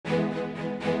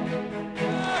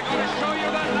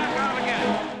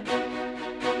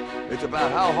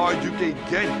about how hard you can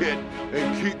get hit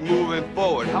and keep moving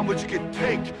forward. How much you can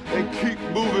take and keep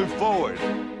moving forward.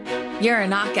 You're a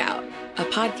Knockout, a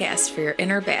podcast for your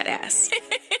inner badass.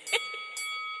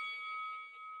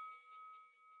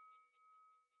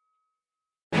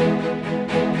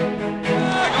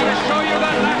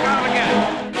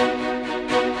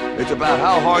 It's about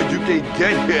how hard you can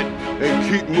get hit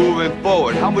and keep moving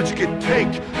forward. How much you can take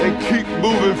and keep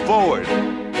moving forward.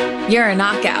 You're a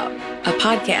Knockout, a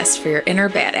podcast for your inner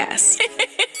badass.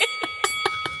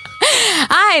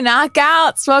 Hi,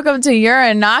 Knockouts. Welcome to You're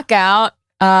a Knockout,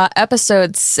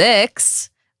 episode 6.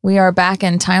 We are back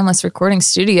in Timeless Recording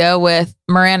Studio with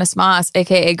Moranis Moss,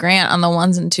 a.k.a. Grant, on the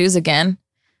ones and twos again.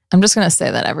 I'm just going to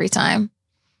say that every time.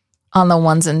 On the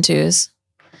ones and twos.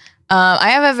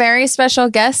 I have a very special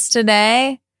guest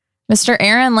today, Mr.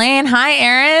 Aaron Lane. Hi,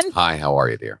 Aaron. Hi, how are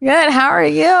you, dear? Good. How are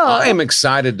you? I am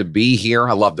excited to be here.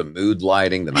 I love the mood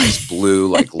lighting, the nice blue,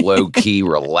 like low-key,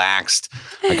 relaxed.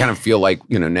 I kind of feel like,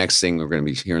 next thing we're going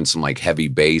to be hearing some like heavy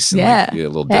bass and like, a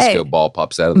little disco ball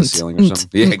pops out of the ceiling or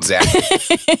something. Yeah, exactly.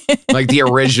 Like the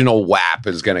original WAP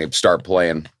is going to start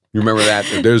playing. You remember that?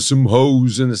 There's some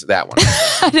hoes in this. That one.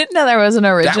 I didn't know there was an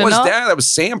original. That was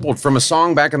sampled from a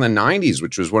song back in the 90s,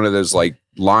 which was one of those like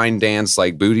line dance,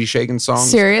 like booty shaking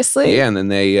songs. Seriously? Yeah, and then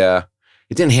they, it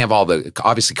didn't have all the,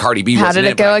 obviously Cardi B. How did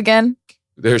it go again?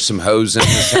 There's some hoes in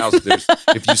this house.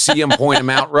 If you see them, point them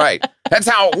out right. That's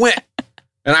how it went.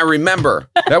 And I remember,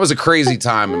 that was a crazy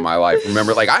time in my life.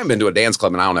 Remember, like I haven't been to a dance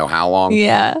club in I don't know how long.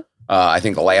 Yeah. I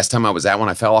think the last time I was at one,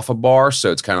 I fell off a bar.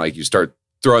 So it's kind of like you start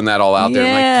throwing that all out there.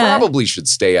 And I probably should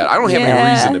stay at. I don't have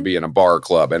any reason to be in a bar or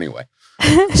club anyway.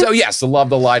 So yes, I love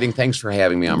the lighting. Thanks for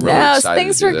having me. I'm really excited.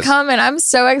 Thanks for coming. I'm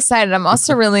so excited. I'm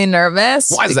also really nervous.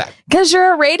 Why is that? Because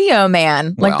you're a radio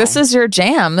man. Like this is your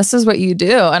jam. This is what you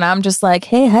do. And I'm just like,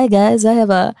 hey, hi guys. I have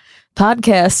a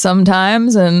podcast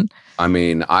sometimes. And I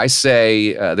mean, I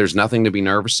say there's nothing to be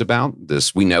nervous about.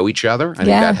 We know each other. I think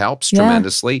that helps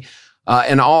tremendously.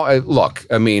 Look,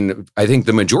 I mean, I think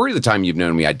the majority of the time you've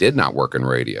known me, I did not work in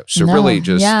radio. So really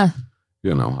just,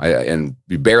 and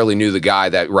you barely knew the guy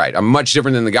I'm much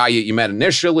different than the guy you met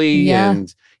initially. Yeah.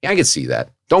 And I could see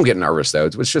that. Don't get nervous though.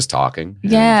 It's just talking.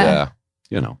 Yeah.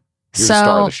 And, you're the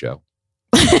star of the show.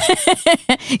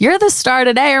 You're the star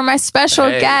today. You're my special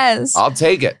guest. I'll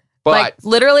take it. But like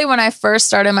literally when I first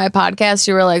started my podcast,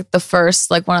 you were like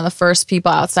one of the first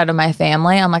people outside of my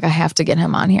family. I'm like, I have to get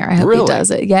him on here. I hope he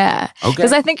does it. Yeah. Okay.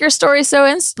 Because I think your story's so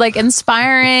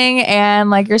inspiring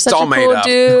and like you're such a cool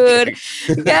dude.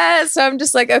 Yeah. So I'm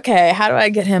just like, okay, how do I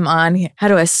get him on here? How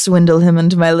do I swindle him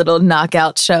into my little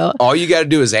knockout show? All you got to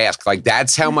do is ask. Like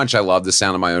that's how much I love the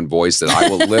sound of my own voice that I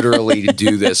will literally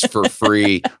do this for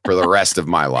free for the rest of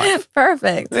my life.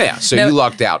 Perfect. Yeah. So you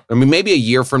lucked out. I mean, maybe a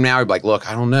year from now, I'd be like, look,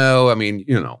 I don't know. I mean,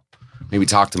 maybe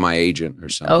talk to my agent or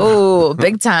something. Oh,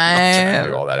 big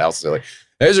time. All that else silly.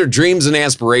 Those are dreams and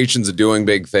aspirations of doing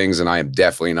big things, and I am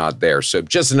definitely not there. So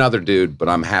just another dude, but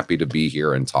I'm happy to be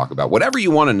here and talk about whatever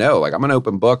you want to know. Like I'm an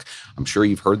open book. I'm sure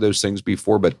you've heard those things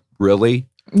before, but really,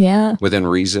 within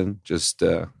reason, just,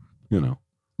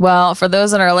 Well, for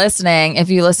those that are listening, if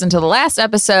you listen to the last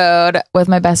episode with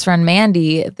my best friend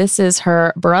Mandy, this is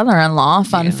her brother-in-law,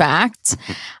 fun fact.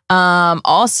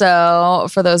 Also,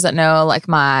 for those that know, like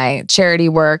my charity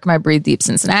work, my Breathe Deep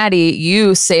Cincinnati,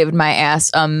 you saved my ass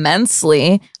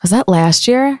immensely. Was that last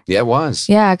year? Yeah, it was.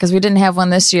 Yeah, because we didn't have one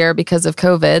this year because of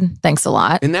COVID. Thanks a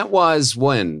lot. And that was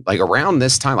when, like around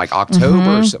this time, like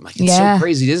October or something. Like, it's so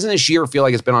crazy. Doesn't this year feel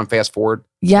like it's been on fast forward?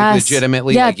 Yes. Like,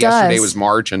 legitimately, like yesterday was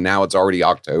March and now it's already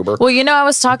October. Well, I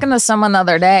was talking to someone the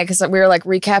other day because we were like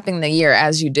recapping the year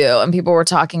as you do. And people were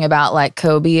talking about like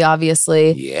Kobe,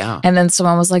 obviously. Yeah. And then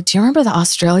someone was like, do you remember the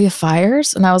Australia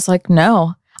fires? And I was like,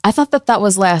 no. I thought that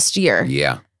was last year.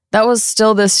 Yeah. That was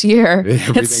still this year.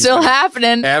 It's still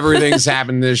happening. Everything's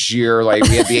happened this year. Like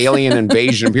we had the alien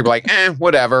invasion and people are like,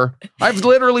 whatever. I've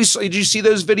literally, did you see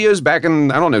those videos back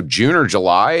in, I don't know, June or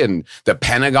July? And the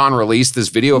Pentagon released this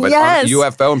video of a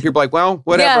UFO and people are like, well,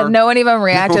 whatever. Yeah, no one even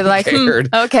reacted. Like,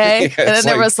 okay. And then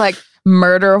there was like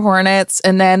murder hornets.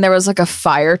 And then there was like a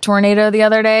fire tornado the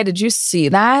other day. Did you see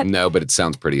that? No, but it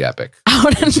sounds pretty epic.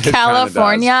 Out in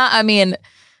California. I mean,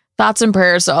 thoughts and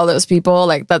prayers to all those people.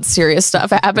 Like that's serious stuff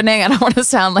happening. I don't want to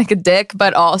sound like a dick,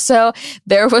 but also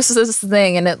there was this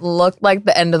thing and it looked like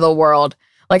the end of the world.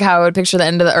 Like how I would picture the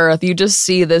end of the earth. You just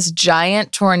see this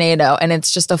giant tornado and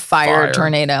it's just a fire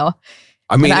tornado.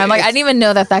 I mean, and I'm like, I didn't even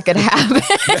know that could happen.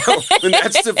 No, and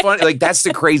that's the funny, like, that's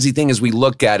the crazy thing as we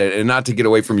look at it, and not to get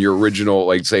away from your original,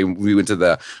 like, say we went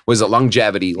to was it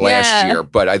longevity last year,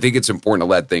 but I think it's important to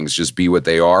let things just be what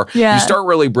they are. Yeah. You start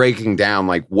really breaking down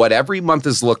like what every month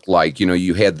has looked like. You know,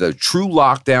 you had the true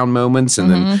lockdown moments,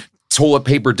 and then toilet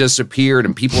paper disappeared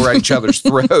and people were at each other's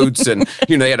throats, and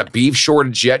you know they had a beef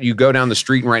shortage. Yet you go down the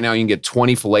street and right now you can get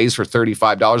 20 fillets for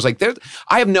 $35. Like,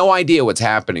 I have no idea what's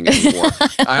happening anymore.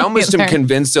 I almost am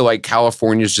convinced that like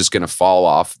California is just going to fall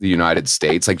off the United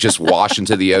States, like just wash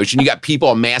into the ocean. You got people,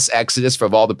 a mass exodus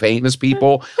of all the famous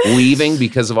people leaving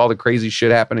because of all the crazy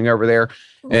shit happening over there.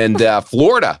 And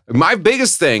Florida, my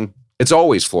biggest thing. It's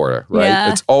always Florida, right?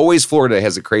 Yeah. It's always Florida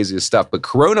has the craziest stuff. But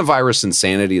coronavirus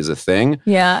insanity is a thing.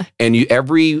 Yeah. And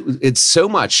it's so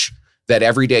much that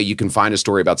every day you can find a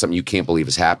story about something you can't believe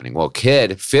is happening. Well,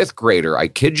 fifth grader, I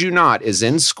kid you not, is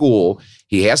in school.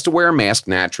 He has to wear a mask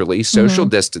naturally, social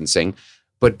distancing.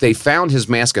 But they found his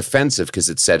mask offensive because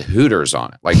it said Hooters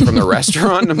on it, like from the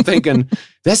restaurant. And I'm thinking,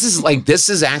 this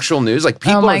is actual news. Like,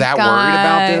 people are that worried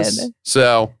about this.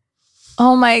 So.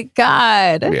 Oh my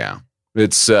God. Yeah.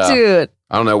 It's dude.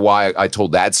 I don't know why I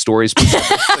told that story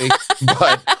specifically,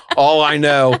 but all I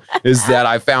know is that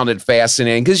I found it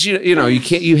fascinating because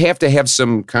you have to have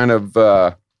some kind of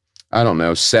I don't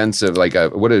know, sense of like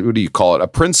what do you call it? A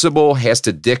principal has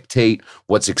to dictate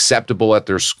what's acceptable at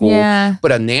their school. Yeah.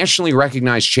 But a nationally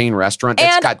recognized chain restaurant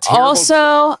that's got terrible.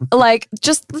 Also, like,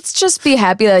 let's just be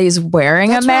happy that he's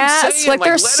wearing a mask. Like,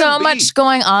 there's so much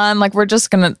going on. Like, we're just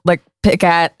gonna like pick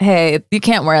at, hey, you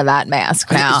can't wear that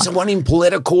mask now. It wasn't even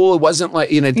political. It wasn't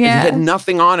like, it had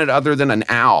nothing on it other than an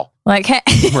owl. Like, hey.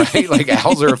 Right? Like,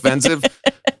 owls are offensive.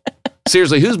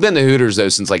 Seriously, who's been to Hooters though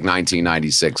since like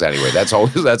 1996 anyway? That's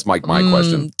my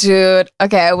question. Dude,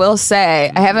 okay, I will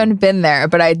say I haven't been there,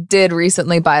 but I did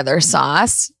recently buy their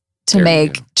sauce to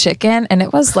make chicken, and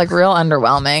it was like real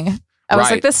underwhelming. I was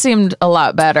like, this seemed a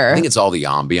lot better. I think it's all the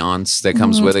ambiance that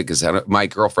comes with it, because my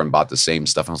girlfriend bought the same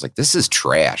stuff, and I was like, this is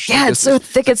trash. Yeah, like, it's so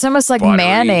thick. It's almost like buttery.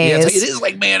 mayonnaise. Yeah, it is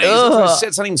like mayonnaise.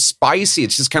 It's not even spicy.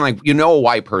 It's just kind of like, a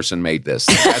white person made this.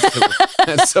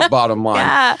 That's the bottom line.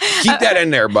 Yeah. Keep that in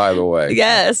there, by the way.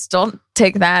 Yes, don't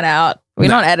take that out. We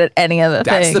don't edit any of the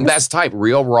things. That's the best type.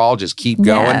 Real raw, just keep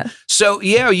going. Yeah. So,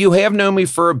 you have known me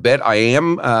for a bit. I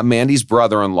am Mandy's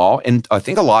brother-in-law, and I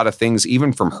think a lot of things,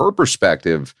 even from her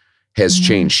perspective, has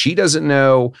changed. She doesn't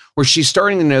know, or she's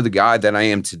starting to know the guy that I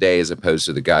am today as opposed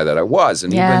to the guy that I was.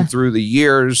 And even through the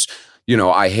years,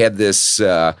 I had this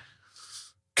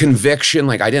conviction,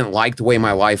 like I didn't like the way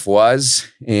my life was.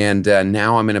 And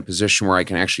now I'm in a position where I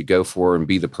can actually go for and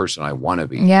be the person I want to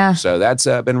be. Yeah. So that's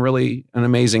been really an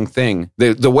amazing thing.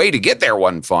 The way to get there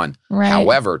wasn't fun. Right.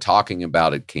 However, talking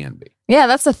about it can be. Yeah,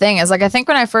 that's the thing is, like, I think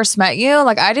when I first met you,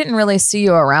 like, I didn't really see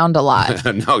you around a lot.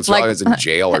 No, it's like I was in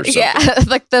jail or something. Yeah,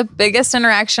 like the biggest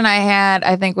interaction I had,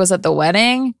 I think, was at the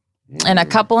wedding and a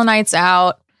couple of nights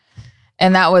out,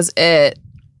 and that was it.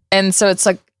 And so it's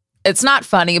like, it's not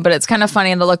funny, but it's kind of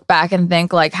funny to look back and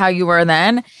think like how you were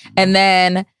then. And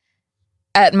then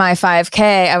at my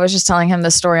 5K, I was just telling him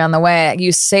the story on the way.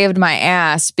 You saved my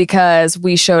ass because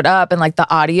we showed up and like the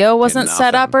audio wasn't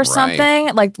set up or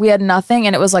something. Like we had nothing,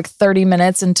 and it was like 30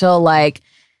 minutes until like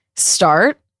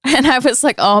start. And I was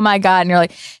like, oh my God. And you're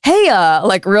like, hey,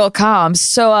 like real calm.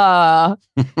 So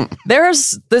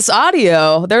there's this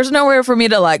audio. There's nowhere for me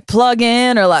to like plug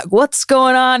in or like, what's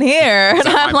going on here? And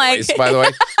I'm like, voice, by the way,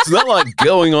 it's not like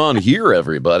going on here,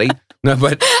 everybody. No,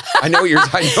 but I know what you're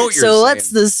saying. So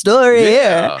what's the story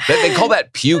here? They call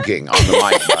that puking on the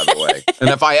mic, by the way.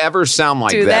 And if I ever sound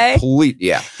like that, please,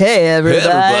 Hey,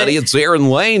 everybody. It's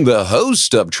Aaron Lane, the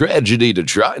host of Tragedy to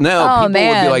Try. No, people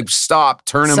would be like, stop,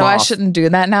 turn him off. So I shouldn't do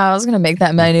that now. I was going to make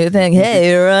that my new thing. Hey,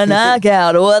 you're a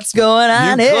knockout. What's going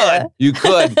on here? You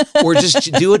could. Or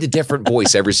just do it a different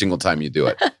voice every single time you do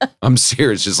it. I'm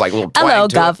serious. Just like a little twang. Hello,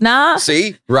 governor.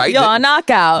 See? Right? You're a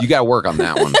knockout. You got to work on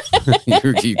that one.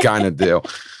 you kind of do.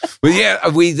 But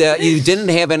you didn't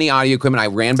have any audio equipment. I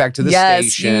ran back to the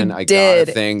station. I got a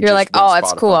thing. You're like, oh,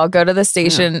 it's cool. I'll go to the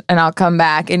station and I'll come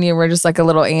back. And you were just like a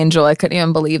little angel. I couldn't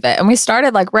even believe it. And we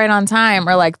started like right on time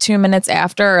or like 2 minutes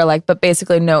after or like, but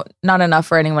basically not enough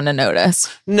for anyone to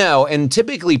notice. No. And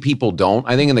typically people don't.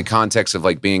 I think in the context of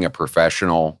like being a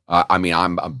professional, I mean,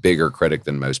 I'm a bigger critic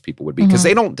than most people would be because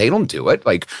they don't do it.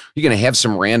 Like you're going to have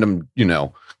some random,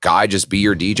 guy just be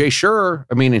your DJ, sure.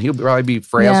 I mean, and he'll probably be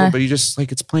frazzled, but he just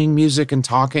like it's playing music and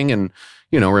talking and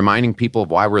reminding people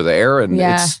of why we're there, and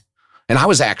And I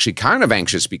was actually kind of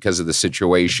anxious because of the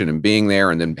situation and being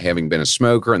there and then having been a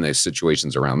smoker and the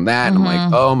situations around that. And I'm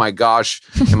like, oh my gosh,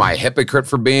 am I a hypocrite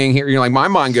for being here? You know, like my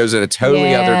mind goes in a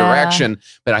totally other direction.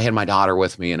 But I had my daughter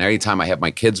with me. And anytime I have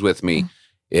my kids with me,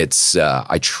 it's,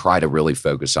 I try to really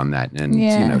focus on that and,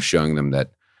 you know, showing them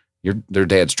that their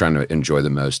dad's trying to enjoy the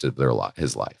most of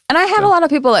his life. And I have a lot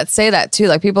of people that say that too,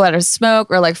 like people that are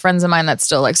smoke or like friends of mine that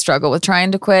still like struggle with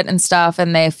trying to quit and stuff.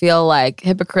 And they feel like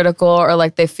hypocritical or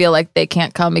like they feel like they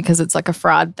can't come because it's like a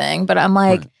fraud thing. But I'm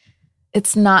like,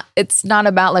 it's not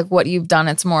about like what you've done.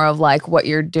 It's more of like what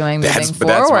you're doing moving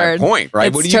forward. That's my point, right?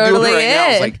 It's what are you doing right now?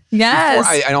 It's like,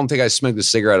 yes. I don't think I smoked a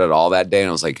cigarette at all that day. And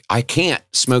I was like, I can't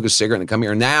smoke a cigarette and come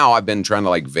here. Now I've been trying to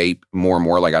like vape more and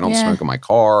more. Like I don't smoke in my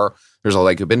car. There's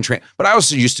like I've been but I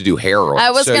also used to do heroin.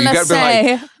 I was gonna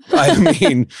say. I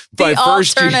mean, my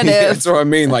first year, that's what I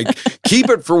mean. Like, keep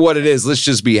it for what it is. Let's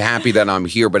just be happy that I'm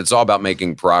here. But it's all about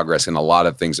making progress in a lot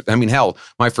of things. I mean, hell,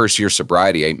 my first year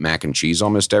sobriety, I ate mac and cheese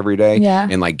almost every day. Yeah.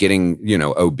 And like getting, you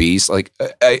know, obese. Like,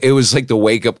 it was like the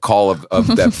wake up call of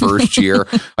that first year.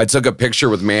 I took a picture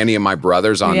with Manny and my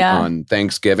brothers on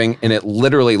Thanksgiving, and it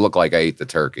literally looked like I ate the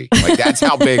turkey. Like, that's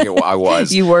how big I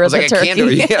was. You were I was the like, turkey. I can't do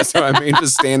it. Yeah, so I mean,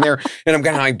 just stand there, and I'm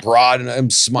kind of like broad, and I'm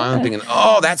smiling, thinking,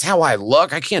 oh, that's how I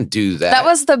look. I can't do that. That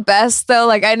was the best though.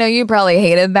 Like I know you probably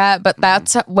hated that, but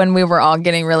that's when we were all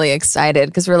getting really excited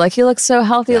because we're like, he looks so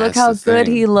healthy. Look how good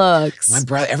he looks. My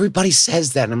brother, everybody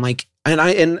says that. And I'm like,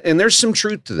 and there's some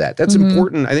truth to that. That's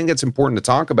important. I think that's important to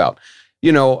talk about.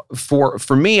 You know, for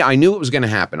me, I knew it was going to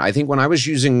happen. I think when I was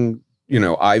using, you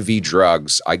know, IV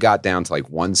drugs, I got down to like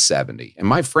 170, and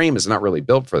my frame is not really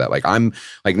built for that. Like I'm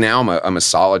a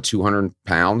solid 200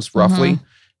 pounds roughly.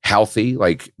 Healthy,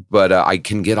 like, but I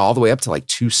can get all the way up to like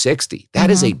 260. That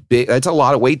is that's a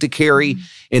lot of weight to carry.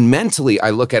 And mentally,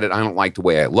 I look at it, I don't like the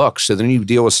way I look. So then you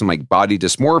deal with some like body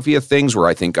dysmorphia things where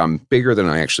I think I'm bigger than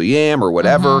I actually am or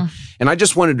whatever. And I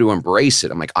just wanted to embrace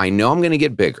it. I'm like, I know I'm going to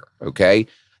get bigger. Okay.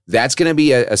 That's going to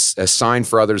be a sign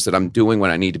for others that I'm doing what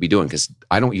I need to be doing. Cause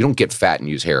you don't get fat and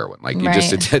use heroin. Like you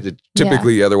just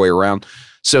typically the other way around.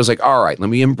 So I was like, all right, let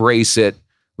me embrace it.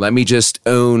 Let me just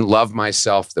love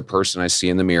myself, the person I see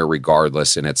in the mirror,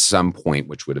 regardless. And at some point,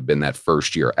 which would have been that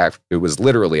first year, it was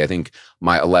literally, I think,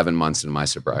 my 11 months in my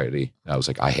sobriety. I was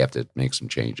like, I have to make some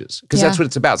changes because that's what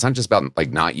it's about. It's not just about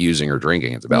like not using or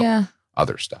drinking. It's about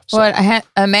other stuff. So. Well, I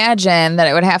imagine that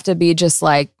it would have to be just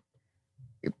like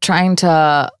trying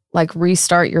to like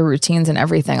restart your routines and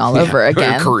everything all over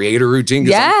again. Create a routine.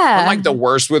 I'm like the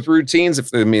worst with routines if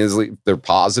they're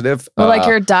positive. Well, like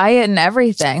your diet and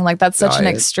everything. Like that's such an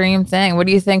extreme thing. What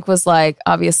do you think was like,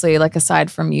 obviously, like aside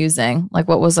from using, like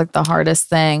what was like the hardest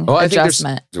thing? Well,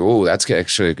 adjustment? That's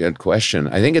actually a good question.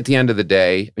 I think at the end of the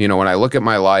day, you know, when I look at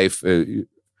my life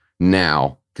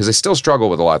now, because I still struggle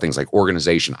with a lot of things like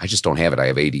organization. I just don't have it. I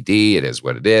have ADD. It is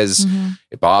what it is.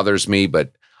 It bothers me,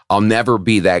 but I'll never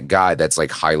be that guy that's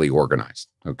like highly organized.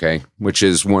 Okay. Which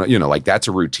is one, you know, like that's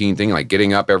a routine thing, like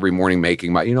getting up every morning,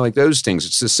 making my, you know, like those things.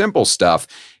 It's the simple stuff.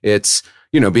 It's,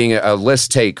 you know, being a list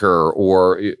taker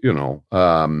or, you know,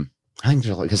 I think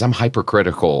because I'm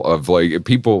hypercritical of like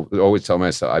people always tell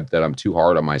myself that I'm too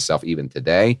hard on myself even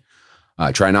today.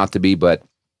 I try not to be, but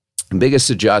biggest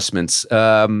adjustments.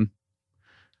 I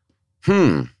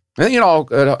think, you know,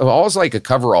 always like a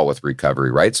coverall with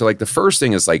recovery, right? So like the first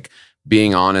thing is like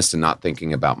being honest and not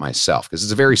thinking about myself because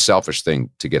it's a very selfish thing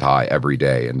to get high every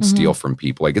day and steal from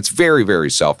people. Like it's very,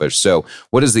 very selfish. So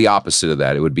what is the opposite of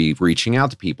that? It would be reaching out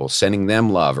to people, sending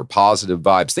them love or positive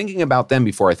vibes, thinking about them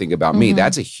before I think about me.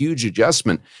 That's a huge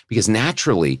adjustment because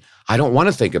naturally I don't want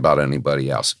to think about anybody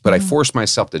else, but I force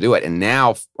myself to do it. And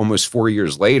now almost 4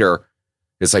 years later,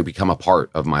 it's like become a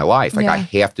part of my life. Like I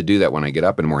have to do that when I get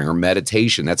up in the morning or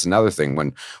meditation. That's another thing.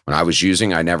 When I was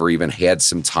using, I never even had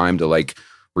some time to like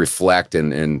reflect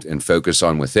and focus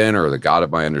on within or the God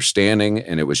of my understanding.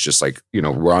 And it was just like, you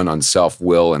know, run on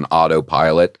self-will and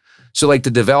autopilot. So like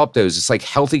to develop those, it's like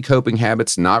healthy coping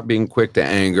habits, not being quick to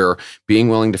anger, being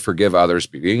willing to forgive others,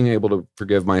 being able to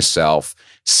forgive myself.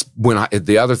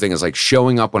 The other thing is like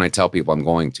showing up when I tell people I'm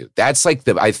going to. That's like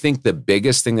I think the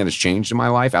biggest thing that has changed in my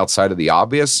life outside of the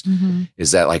obvious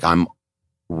is that like I'm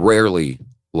rarely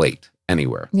late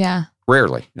anywhere. Yeah.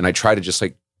 Rarely. And I try to just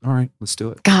like, all right, let's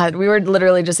do it. God, we were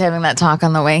literally just having that talk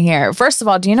on the way here. First of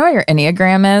all, do you know what your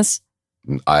Enneagram is?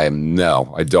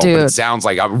 No, I don't. Dude, but it sounds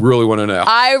like I really want to know.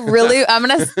 I'm going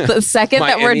to, the second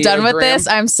that we're done with this,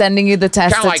 I'm sending you the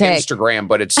test to take. Kind of like Instagram,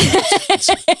 but it's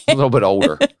a little bit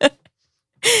older.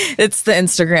 It's the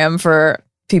Instagram for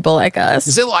people like us.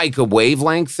 Is it like a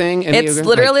wavelength thing? It's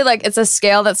literally like it's a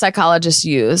scale that psychologists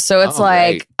use. So it's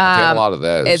like a lot of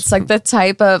those. It's like the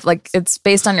type of like it's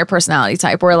based on your personality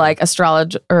type. Where like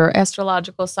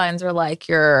astrological signs are like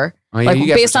your like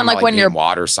based on like when you're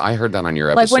water. I heard that on your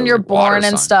episode. Like when you're born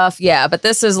and stuff. Yeah, but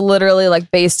this is literally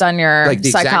like based on your like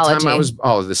the psychology. Exact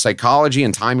time the psychology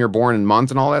and time you're born and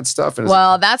month and all that stuff. And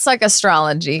well, that's like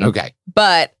astrology. Okay.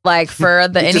 But like for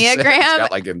the Enneagram,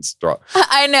 like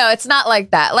I know it's not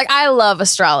like that. Like I love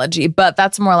astrology, but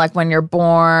that's more like when you're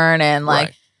born and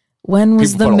like when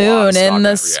was the moon in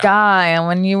the sky and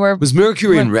when you were was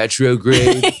Mercury in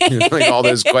retrograde? Like all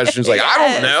those questions. Like I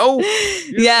don't know.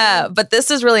 Yeah, but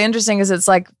this is really interesting because it's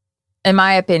like, in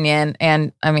my opinion,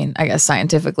 and I mean, I guess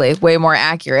scientifically, way more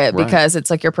accurate because it's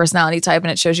like your personality type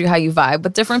and it shows you how you vibe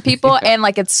with different people. And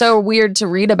like it's so weird to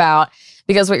read about.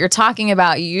 Because what you're talking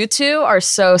about, you two are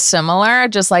so similar,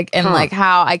 just like in like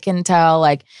how I can tell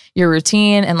like your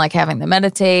routine and like having to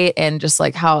meditate and just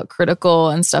like how critical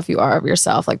and stuff you are of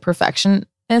yourself, like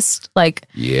perfectionist, like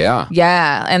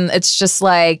yeah. And it's just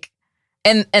like,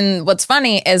 and what's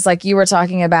funny is like you were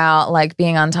talking about like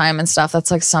being on time and stuff.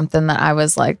 That's like something that I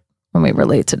was like, when we were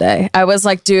late today, I was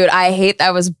like, dude,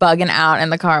 I was bugging out in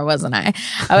the car, wasn't I?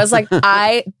 I was like,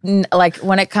 like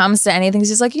when it comes to anything,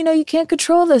 he's like, you can't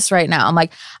control this right now. I'm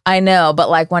like, I know. But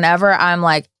like whenever I'm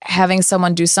like having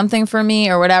someone do something for me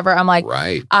or whatever, I'm like,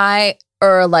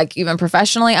 or like even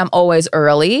professionally, I'm always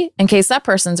early in case that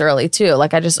person's early too.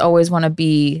 Like I just always want to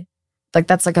be like,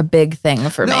 that's like a big thing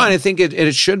for me. No, and I think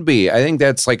it should be. I think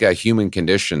that's like a human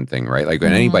condition thing, right? Like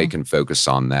when anybody can focus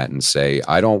on that and say,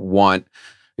 I don't want...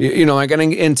 like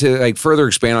getting into like further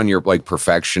expand on your like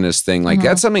perfectionist thing, like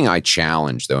that's something I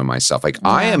challenge though in myself. Like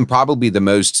I am probably the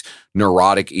most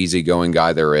neurotic, easygoing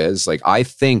guy there is. Like I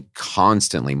think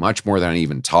constantly, much more than I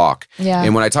even talk. Yeah.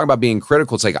 And when I talk about being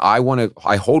critical, it's like I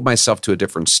hold myself to a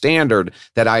different standard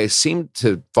that I seem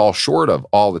to fall short of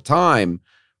all the time.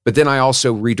 But then I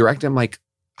also redirect. I'm like,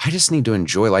 I just need to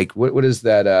enjoy. Like what is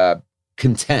that?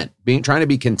 Content, trying to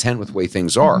be content with the way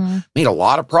things are. Made a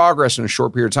lot of progress in a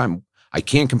short period of time. I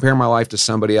can't compare my life to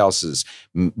somebody else's.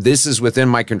 This is within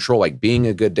my control. Like being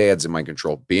a good dad's in my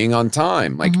control. Being on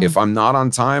time. Like if I'm not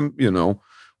on time,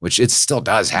 which it still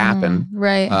does happen.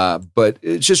 Right. But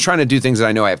it's just trying to do things that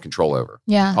I know I have control over.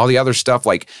 Yeah. All the other stuff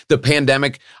like the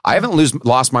pandemic. I haven't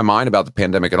lost my mind about the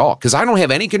pandemic at all because I don't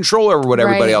have any control over what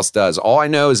everybody else does. All I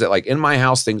know is that like in my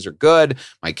house, things are good.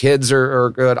 My kids are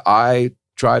good. I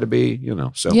try to be,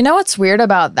 so. You know what's weird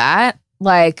about that?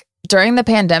 Like, during the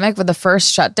pandemic with the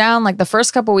first shutdown, like the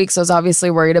first couple weeks, I was obviously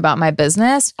worried about my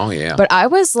business. Oh, yeah. But I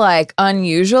was like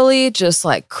unusually just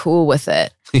like cool with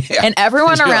it. Yeah. And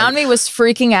everyone around me was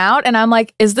freaking out. And I'm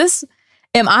like,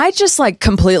 am I just like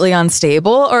completely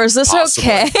unstable or is this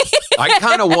okay? I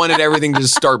kind of wanted everything to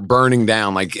just start burning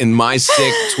down, like in my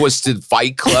sick, twisted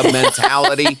Fight Club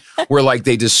mentality where like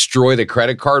they destroy the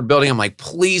credit card building. I'm like,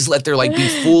 please let there like be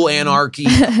full anarchy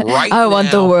right now. I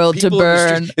want the world to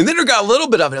burn. And then there got a little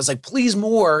bit of it. I was like, please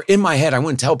more. In my head, I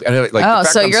wouldn't tell people. Like,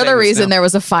 so you're the reason there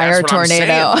was a fire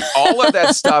tornado. All of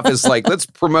that stuff is like, let's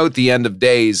promote the end of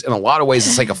days. In a lot of ways,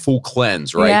 it's like a full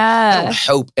cleanse, right? Yeah. I don't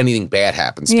hope anything bad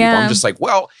happens to people. I'm just like,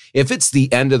 well, if it's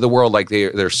the end of the world, like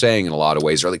they're saying in a lot of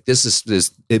ways, or like this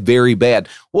is very bad.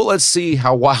 Well, let's see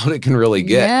how wild it can really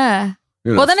get. Yeah.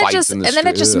 Well, then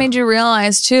it just made you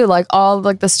realize too, like all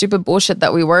like the stupid bullshit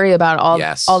that we worry about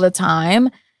all the time.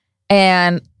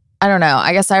 And I don't know.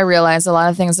 I guess I realized a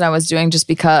lot of things that I was doing just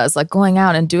because like going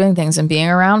out and doing things and being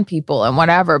around people and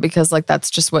whatever, because like that's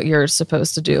just what you're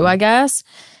supposed to do, I guess.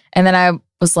 And then I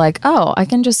was like, oh, I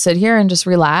can just sit here and just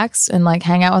relax and like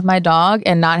hang out with my dog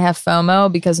and not have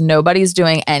FOMO because nobody's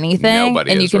doing anything.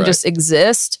 You can just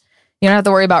exist. You don't have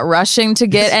to worry about rushing to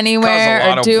get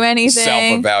anywhere or do anything.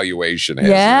 Self-evaluation.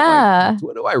 Yeah. Like,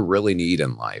 what do I really need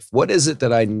in life? What is it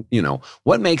that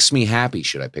what makes me happy?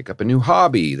 Should I pick up a new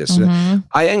hobby?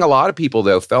 I think a lot of people,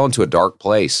 though, fell into a dark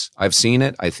place. I've seen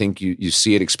it. I think you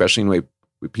see it, especially in the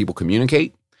way people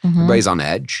communicate. Everybody's on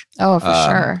edge. Oh, for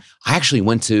sure. I actually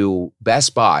went to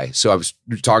Best Buy. So I was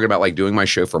talking about like doing my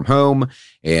show from home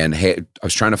and I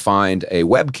was trying to find a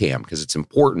webcam because it's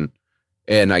important.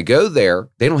 And I go there,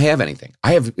 they don't have anything.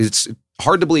 It's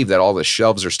hard to believe that all the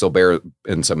shelves are still bare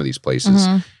in some of these places.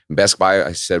 Best Buy,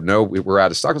 I said, no, we're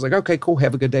out of stock. I was like, okay, cool.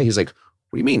 Have a good day. He's like,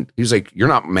 what do you mean? He was like, you're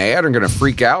not mad or going to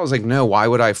freak out? I was like, no, why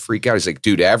would I freak out? He's like,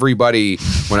 dude, everybody,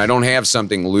 when I don't have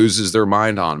something, loses their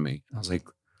mind on me. I was like,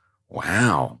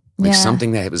 wow. Like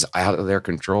something that was out of their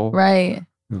control. Right.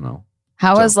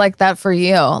 How was like that for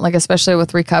you? Like, especially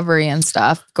with recovery and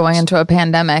stuff going into a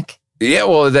pandemic. Yeah,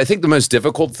 well, I think the most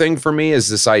difficult thing for me is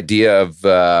this idea of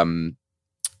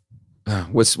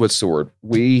what's the word?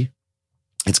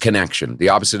 It's connection. The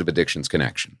opposite of addiction is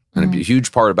connection. And a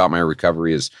huge part about my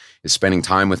recovery is spending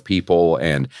time with people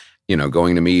and,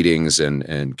 going to meetings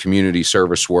and community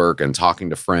service work and talking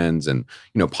to friends and,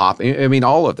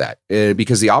 all of that.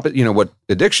 Because the opposite, what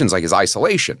addiction's like is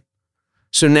isolation.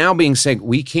 So now being saying,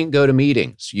 we can't go to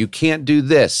meetings. You can't do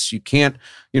this. You can't,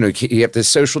 you have to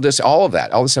social distance, all of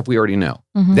that, all the stuff we already know.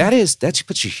 That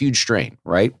puts a huge strain,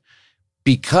 right?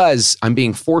 Because I'm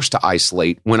being forced to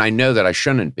isolate when I know that I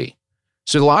shouldn't be.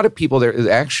 So a lot of people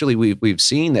there, actually, we've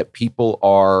seen that people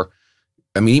are,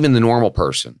 even the normal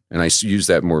person, and I use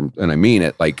that more, and I mean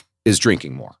it, like, is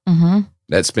drinking more.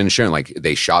 That's been shown. Like,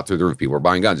 they shot through the roof. People are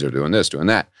buying guns. They're doing this, doing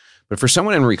that. But for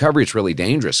someone in recovery, it's really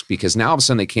dangerous because now all of a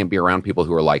sudden they can't be around people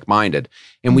who are like-minded.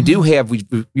 And we do have, we've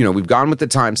gone with the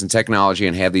times and technology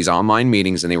and have these online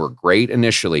meetings, and they were great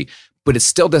initially, but it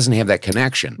still doesn't have that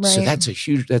connection. Right. So that's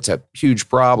a huge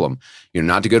problem.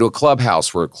 Not to go to a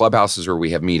clubhouse where clubhouses where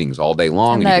we have meetings all day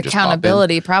long. And the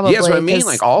accountability probably. Yeah, that's what I mean,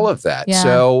 like all of that. Yeah.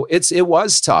 So it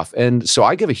was tough. And so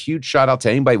I give a huge shout out to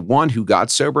anybody, one, who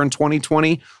got sober in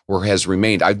 2020 or has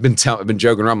remained. I've been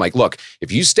joking around, like, look,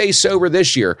 if you stay sober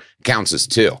this year, it counts as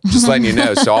 2. Just letting you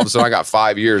know. So all of a sudden I got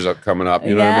 5 years coming up,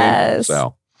 you know what I mean?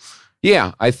 So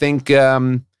yeah, I think...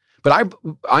 But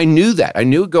I knew that. I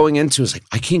knew going into it, was like,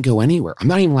 I can't go anywhere. I'm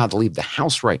not even allowed to leave the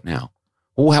house right now.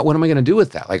 Well, what am I going to do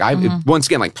with that? Like, once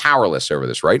again, like powerless over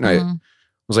this, right? And I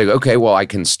was like, okay, well, I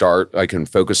can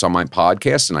focus on my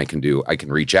podcast and I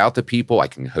can reach out to people. I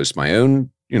can host my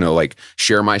own, like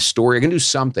share my story. I can do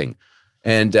something.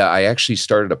 And I actually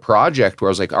started a project where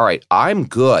I was like, all right, I'm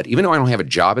good. Even though I don't have a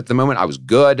job at the moment, I was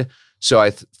good. So I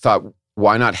thought,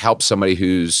 why not help somebody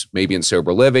who's maybe in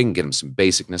sober living, get them some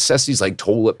basic necessities like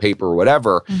toilet paper or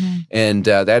whatever. And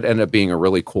that ended up being a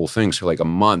really cool thing. So like a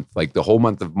month, like the whole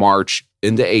month of March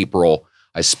into April,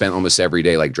 I spent almost every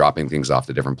day like dropping things off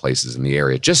to different places in the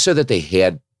area just so that they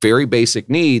had very basic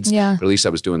needs. Yeah. But at least I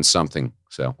was doing something.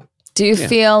 So do you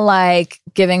feel like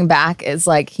giving back is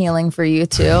like healing for you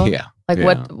too? Yeah.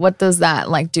 Like what does that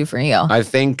like do for you? I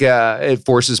think it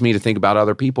forces me to think about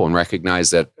other people and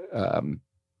recognize that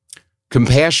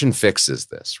compassion fixes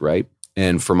this, right?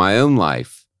 And for my own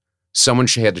life, someone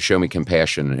had to show me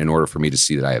compassion in order for me to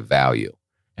see that I have value.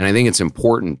 And I think it's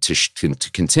important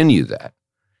to continue that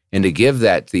and to give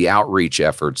that the outreach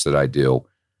efforts that I do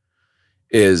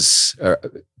is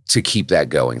to keep that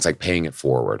going. It's like paying it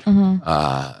forward. And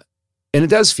it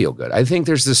does feel good. I think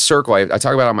there's this circle. I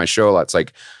talk about it on my show a lot. It's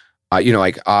like,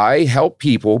 I help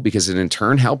people because it in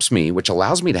turn helps me, which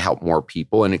allows me to help more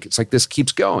people. And it's like this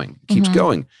keeps going,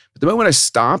 going. But the moment I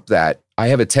stop that, I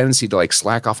have a tendency to like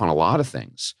slack off on a lot of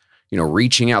things.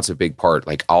 Reaching out's a big part.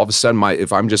 Like all of a sudden,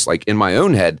 if I'm just like in my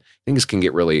own head, things can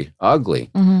get really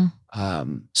ugly.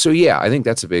 So yeah, I think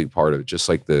that's a big part of it. Just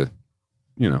like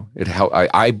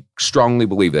I strongly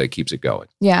believe that it keeps it going.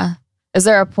 Yeah. Is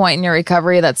there a point in your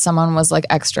recovery that someone was like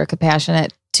extra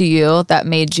compassionate to you that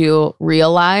made you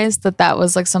realize that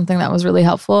was like something that was really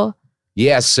helpful?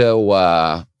 Yeah.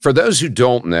 So for those who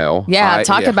don't know. Yeah.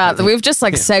 Talk about that. We've just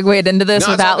like segued into this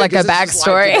without like a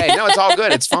backstory. No, it's all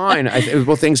good. It's fine.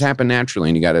 Things happen naturally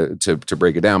and you got to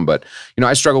break it down. But,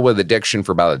 I struggled with addiction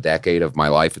for about a decade of my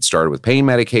life. It started with pain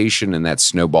medication and that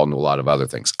snowballed into a lot of other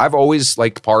things. I've always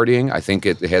liked partying. I think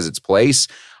it has its place.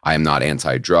 I am not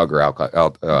anti-drug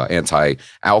or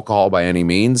anti-alcohol by any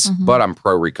means, but I'm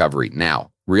pro-recovery now,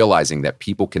 realizing that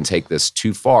people can take this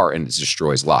too far and it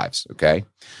destroys lives, okay?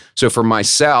 So for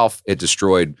myself, it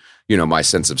destroyed, my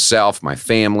sense of self, my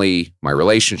family, my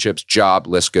relationships, job,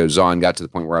 list goes on. Got to the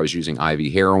point where I was using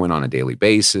IV heroin on a daily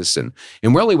basis and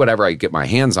really whatever I could get my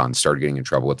hands on, started getting in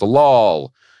trouble with the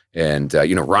law and,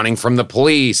 running from the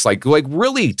police, like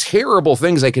really terrible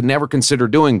things I could never consider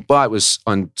doing, but was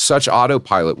on such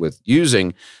autopilot with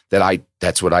using that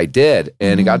that's what I did.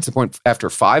 And it got to the point after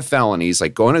 5 felonies,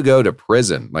 like going to go to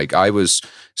prison. Like I was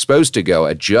supposed to go,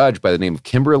 a judge by the name of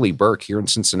Kimberly Burke here in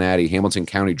Cincinnati, Hamilton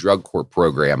County Drug Court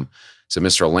Program. So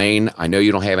Mr. Lane, I know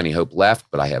you don't have any hope left,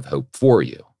 but I have hope for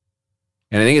you.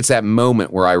 And I think it's that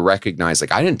moment where I recognize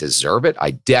like I didn't deserve it.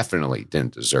 I definitely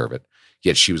didn't deserve it.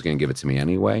 Yet she was going to give it to me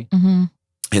anyway.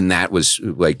 And that was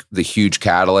like the huge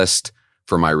catalyst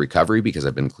for my recovery because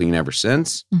I've been clean ever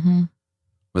since.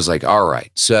 Was like, all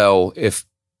right. So if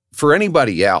for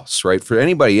anybody else, right? For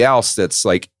anybody else that's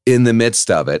like in the midst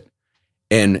of it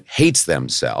and hates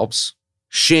themselves,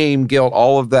 shame, guilt,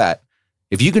 all of that,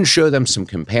 if you can show them some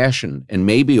compassion and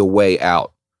maybe a way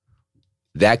out,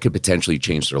 that could potentially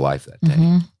change their life that day.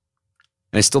 And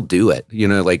I still do it,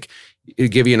 it'll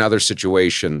give you another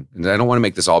situation. And I don't want to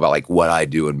make this all about like what I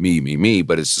do and me,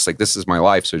 but it's just like, this is my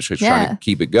life. So just trying to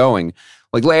keep it going.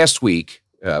 Like last week,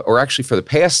 or actually for the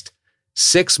past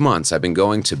 6 months, I've been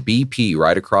going to BP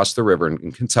right across the river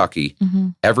in Kentucky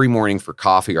every morning for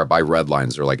coffee, or buy Red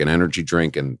Lines. They're like an energy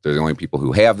drink, and they're the only people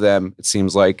who have them, it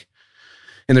seems like.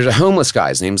 And there's a homeless guy.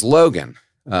 His name's Logan.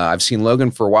 I've seen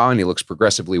Logan for a while, and he looks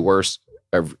progressively worse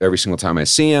every single time I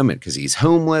see him, because he's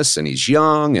homeless and he's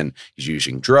young and he's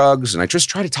using drugs. And I just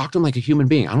try to talk to him like a human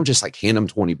being. I don't just like hand him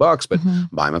 $20, but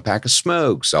buy him a pack of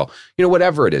smokes. So,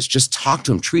 whatever it is, just talk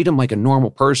to him, treat him like a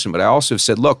normal person. But I also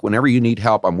said, look, whenever you need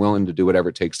help, I'm willing to do whatever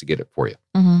it takes to get it for you.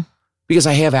 Because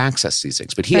I have access to these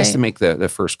things. But he has to make the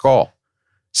first call.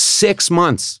 6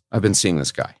 months I've been seeing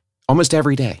this guy almost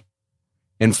every day.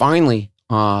 And finally,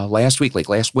 last week, like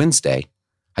last Wednesday,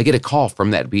 I get a call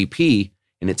from that BP,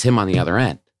 and it's him on the other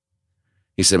end.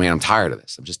 He said, man, I'm tired of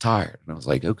this. I'm just tired. And I was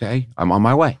like, okay, I'm on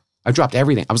my way. I dropped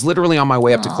everything. I was literally on my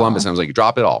way up to Columbus, and I was like,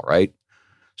 drop it all, right?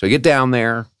 So I get down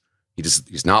there.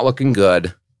 He's not looking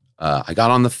good. I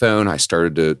got on the phone. I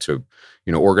started to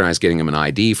organize getting him an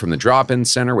ID from the drop-in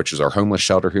center, which is our homeless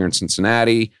shelter here in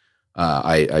Cincinnati.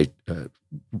 I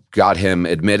got him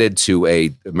admitted to a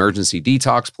emergency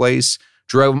detox place,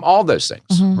 drove him, all those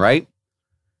things, right?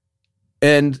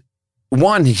 And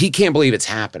one, he can't believe it's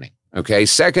happening, okay?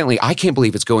 Secondly, I can't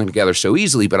believe it's going together so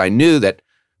easily, but I knew that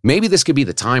maybe this could be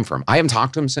the time for him. I haven't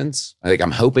talked to him since.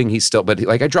 I'm hoping he's still, but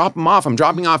I drop him off. I'm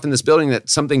dropping off in this building that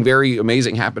something very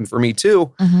amazing happened for me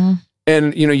too.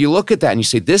 And, you look at that and you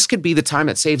say, this could be the time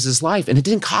that saves his life. And it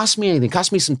didn't cost me anything. It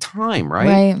cost me some time,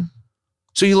 right? Right.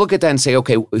 So you look at that and say,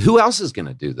 okay, who else is going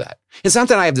to do that? It's not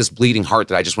that I have this bleeding heart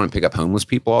that I just want to pick up homeless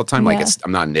people all the time. Yeah.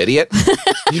 I'm not an idiot.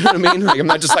 You know what I mean? I'm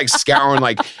not just scouring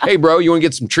hey, bro, you want to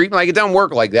get some treatment? It doesn't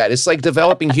work like that. It's like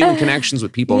developing human connections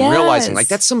with people and realizing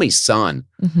that's somebody's son.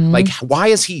 Why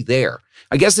is he there?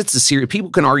 I guess it's a series. People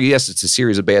can argue, yes, it's a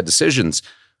series of bad decisions.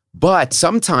 But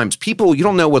sometimes people, you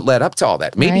don't know what led up to all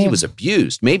that. Maybe he was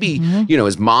abused. Maybe,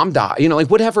 his mom died,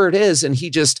 whatever it is. And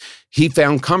he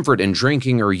found comfort in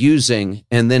drinking or using.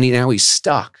 And then now he's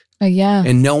stuck. Yeah.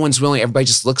 And no one's willing. Everybody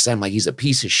just looks at him like he's a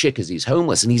piece of shit because he's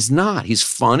homeless. And he's not. He's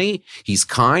funny. He's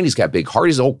kind. He's got a big heart.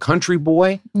 He's an old country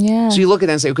boy. Yeah. So you look at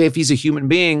that and say, okay, if he's a human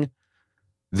being,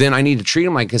 then I need to treat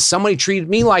him because somebody treated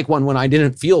me like one when I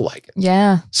didn't feel like it.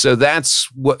 Yeah. So that's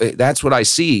what I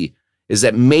see, is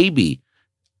that maybe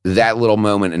that little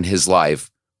moment in his life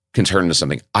can turn into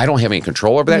something. I don't have any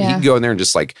control over that. He can go in there and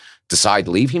just decide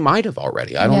to leave. He might have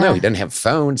already. I don't know. He doesn't have a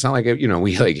phone. It's not like,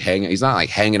 we hang. He's not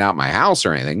hanging out in my house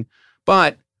or anything,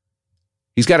 but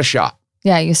he's got a shot.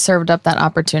 Yeah, you served up that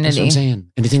opportunity. That's what I'm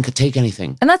saying. Anything could take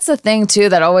anything. And that's the thing too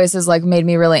that always has made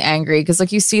me really angry,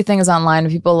 because you see things online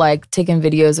of people taking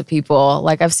videos of people.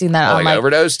 I've seen that on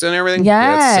overdosed and everything.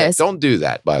 Yes. Don't do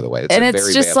that, by the way. And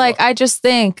it's just I just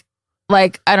think I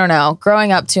don't know,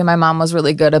 growing up too, my mom was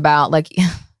really good about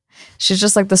she's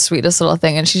just the sweetest little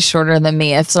thing, and she's shorter than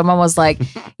me. If someone was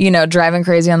driving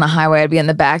crazy on the highway, I'd be in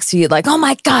the back seat oh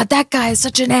my God, that guy is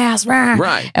such an ass.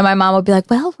 Right. And my mom would be like,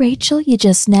 well, Rachel, you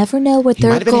just never know what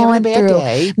they're going through.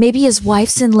 Day. Maybe his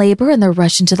wife's in labor and they're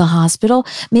rushing to the hospital.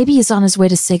 Maybe he's on his way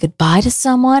to say goodbye to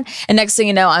someone. And next thing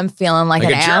you know, I'm feeling like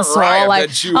an asshole. Right,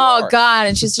 oh God.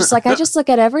 And she's just I just look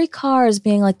at every car as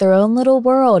being their own little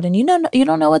world. And you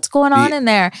don't know what's going on in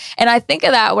there. And I think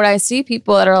of that when I see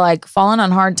people that are falling on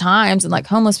hard times and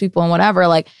homeless people and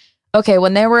whatever, okay,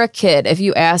 when they were a kid, if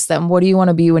you asked them, what do you want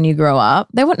to be when you grow up?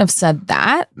 They wouldn't have said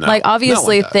that. No,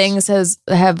 obviously things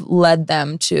have led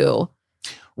them to.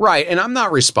 Right. And I'm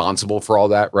not responsible for all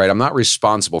that, right? I'm not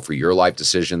responsible for your life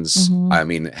decisions. I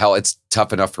mean, hell, it's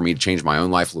tough enough for me to change my own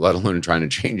life, let alone trying to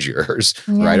change yours,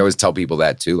 right? I always tell people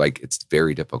that too. It's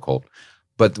very difficult.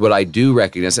 But what I do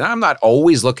recognize, and I'm not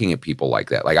always looking at people like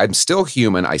that. I'm still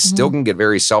human. I still can get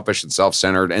very selfish and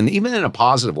self-centered, and even in a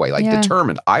positive way,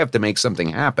 determined. I have to make something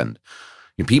happen.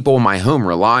 People in my home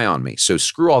rely on me. So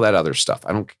screw all that other stuff.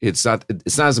 It's not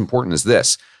as important as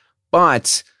this.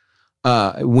 But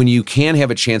when you can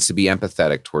have a chance to be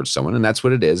empathetic towards someone, and that's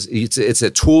what it is, it's a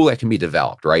tool that can be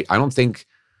developed, right? I don't think,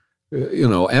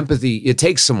 empathy, it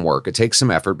takes some work. It takes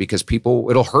some effort, because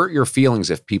it'll hurt your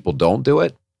feelings if people don't do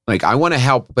it. I want to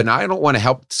help, but I don't want to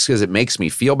help because it makes me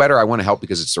feel better. I want to help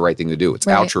because it's the right thing to do. It's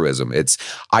altruism.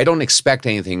 I don't expect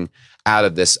anything out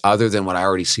of this other than what I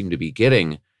already seem to be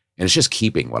getting. And it's just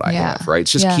keeping what I have, right?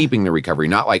 It's just keeping the recovery.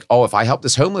 Not if I help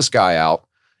this homeless guy out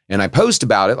and I post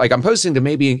about it, I'm posting to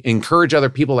maybe encourage other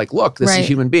people, look, this is a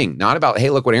human being. Not about, hey,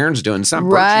 look what Aaron's doing. It's not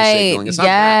virtue signaling. It's not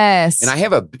that. And I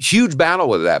have a huge battle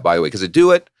with that, by the way, because I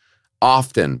do it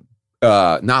often.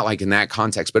 Not in that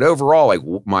context, but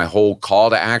overall, my whole call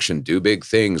to action, do big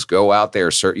things, go out there,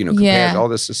 compare all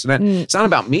this and that. It's not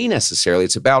about me necessarily.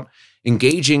 It's about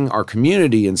engaging our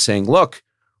community and saying, look,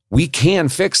 we can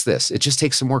fix this. It just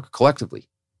takes some work collectively.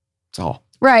 That's all.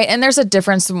 Right. And there's a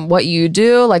difference in what you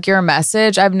do, like your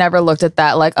message. I've never looked at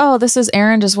that like, oh, this is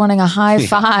Aaron just wanting a high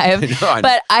five.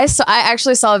 But I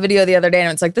actually saw a video the other day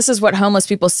and it's like, this is what homeless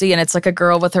people see. And it's like a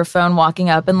girl with her phone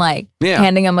walking up and like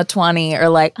handing them a 20 or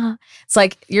like, it's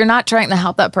like, you're not trying to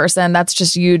help that person. That's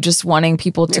just you just wanting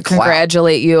people to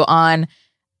congratulate you on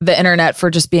the internet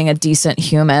for just being a decent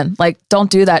human. Like,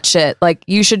 don't do that shit. Like,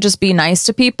 you should just be nice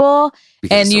to people.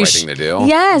 Because and it's the you right thing to do.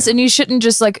 Yes, and you shouldn't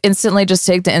just like instantly just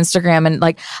take to Instagram and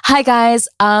like, hi guys.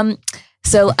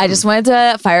 So I just wanted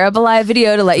to fire up a live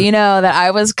video to let you know that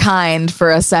I was kind for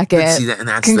a second. And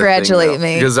that's congratulate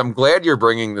me. Because I'm glad you're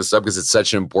bringing this up because it's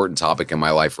such an important topic in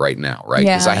my life right now, right?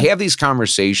 Because I have these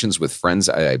conversations with friends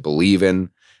I believe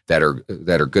in that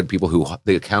are good people who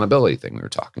the accountability thing we were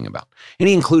talking about, and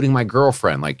including my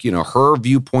girlfriend, like, you know, her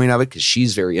viewpoint of it because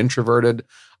she's very introverted.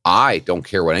 I don't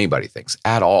care what anybody thinks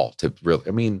at all. To really,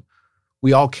 I mean,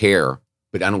 we all care,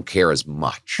 but I don't care as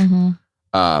much.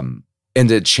 And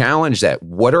to challenge that,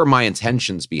 what are my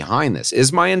intentions behind this?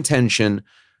 Is my intention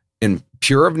in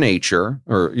pure of nature,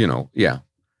 or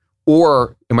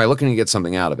or am I looking to get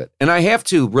something out of it? And I have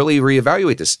to really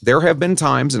reevaluate this. There have been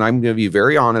times, and I'm going to be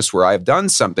very honest, where I've done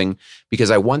something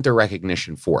because I want the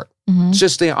recognition for it. It's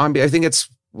just I think it's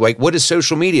like, what is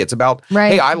social media? It's about,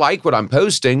 hey, I like what I'm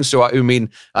posting. So, I mean,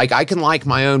 like, I can like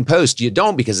my own post. You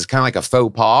don't, because it's kind of like a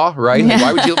faux pas, right? Like,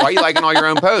 why are you liking all your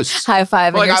own posts? High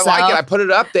five. Like, yourself. I like it. I put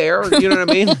it up there. You know what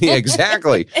I mean? Yeah,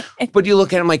 exactly. But you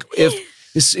look at them like,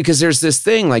 because there's this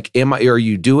thing like, are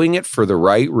you doing it for the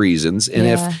right reasons? And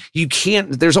if you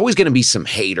can't, there's always going to be some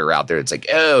hater out there. It's like,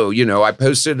 oh, you know, I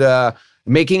posted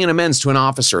making an amends to an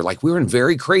officer. Like, we're in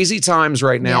very crazy times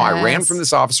right now. I ran from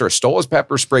this officer, I stole his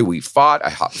pepper spray. We fought, I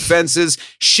hopped fences.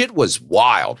 Shit was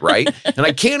wild, right? And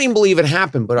I can't even believe it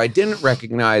happened, but I didn't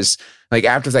recognize, like,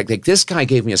 after that, like, this guy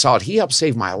gave me a solid. He helped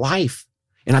save my life.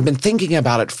 And I've been thinking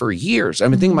about it for years.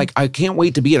 I've been thinking, like, I can't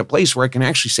wait to be in a place where I can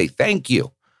actually say thank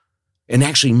you and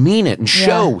actually mean it and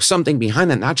show something behind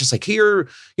that. Not just like, here,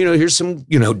 you know, here's some,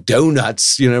 you know,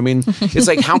 donuts, you know what I mean? It's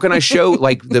like, how can I show,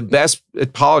 like, the best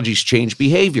apologies change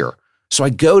behavior? So I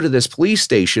go to this police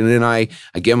station and I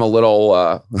give him a little.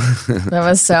 That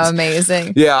was so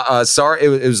amazing. Sorry.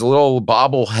 It was a little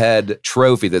bobblehead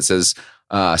trophy that says,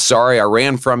 sorry, I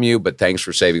ran from you, but thanks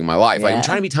for saving my life. Like, I'm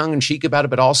trying to be tongue in cheek about it,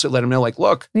 but also let him know, like,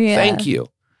 look, thank you.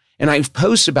 And I've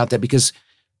posted about that because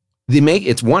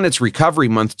it's recovery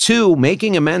month. 2,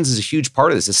 making amends is a huge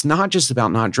part of this. It's not just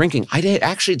about not drinking.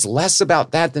 It's less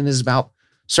about that than it is about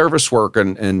service work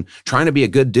and trying to be a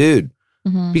good dude.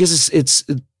 Because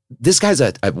this guy's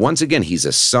once again, he's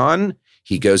a son.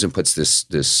 He goes and puts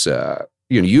this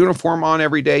uniform on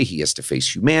every day. He has to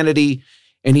face humanity.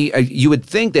 And you would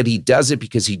think that he does it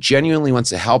because he genuinely wants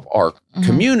to help our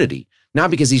community. Not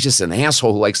because he's just an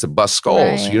asshole who likes to bust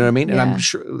skulls, you know what I mean? And I'm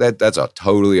sure that's a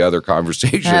totally other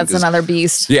conversation. That's another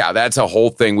beast. Yeah, that's a whole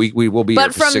thing. We will be here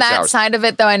for 6 hours. But from that side of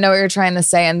it, though, I know what you're trying to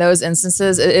say. In those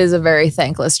instances, it is a very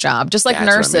thankless job. Just like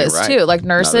nurses, too. Like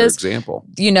nurses, example.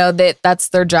 You know, that's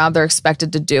their job. They're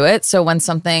expected to do it. So when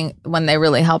they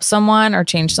really help someone or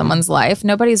change someone's life,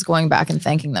 nobody's going back and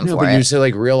thanking them for it. You say,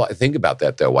 like, think about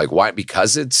that, though. Like, why?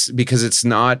 Because it's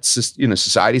not, you know,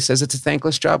 society says it's a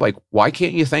thankless job. Like, why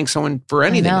can't you thank someone for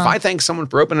anything? If I thank someone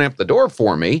for opening up the door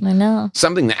for me, I know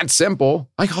something that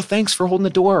simple, like, oh, thanks for holding the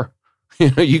door.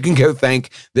 You know, you can go thank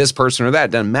this person or that.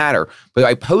 It doesn't matter. But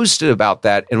I posted about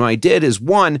that. And what I did is,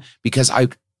 one, because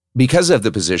of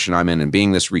the position I'm in and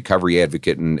being this recovery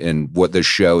advocate and what this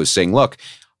show is saying, look,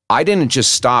 I didn't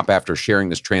just stop after sharing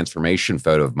this transformation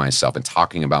photo of myself and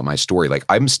talking about my story. Like,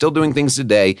 I'm still doing things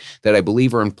today that I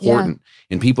believe are important,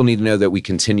 and people need to know that we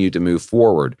continue to move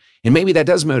forward. And maybe that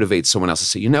does motivate someone else to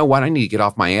say, you know what, I need to get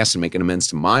off my ass and make an amends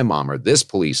to my mom or this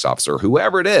police officer, or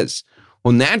whoever it is.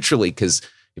 Well, naturally, because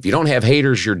if you don't have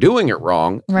haters, you're doing it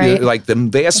wrong. Right. You know, like the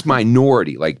vast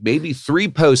minority, like maybe 3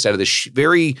 posts out of this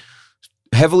very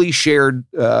heavily shared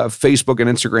Facebook and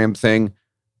Instagram thing,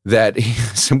 that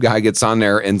some guy gets on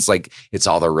there and it's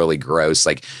all the really gross.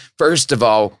 Like, first of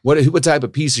all, what type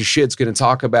of piece of shit's going to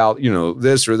talk about, you know,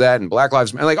 this or that and Black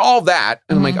Lives Matter, like all that.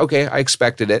 And I'm like, okay, I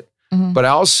expected it. But I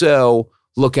also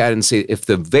look at it and say, if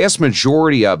the vast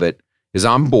majority of it is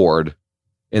on board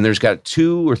and there's got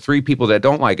 2 or 3 people that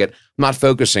don't like it, I'm not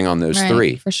focusing on those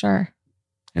 3. For sure.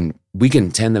 And we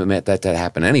can tend to admit that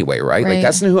happen anyway, right? Like,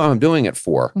 that's not who I'm doing it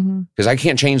for, because I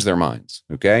can't change their minds,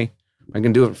 okay? I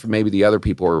can do it for maybe the other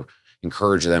people or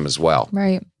encourage them as well.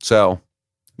 Right. So,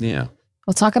 yeah.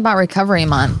 We'll talk about recovery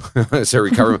month. So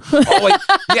recovery. Oh, wait,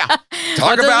 yeah.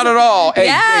 Talk about it all. Hey,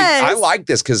 Yes. I like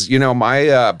this because,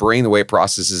 my brain, the way it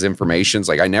processes information, is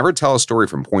like I never tell a story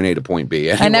from point A to point B.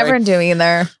 Anyway. I never do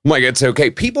either. I'm like, it's okay.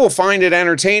 People find it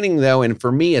entertaining, though. And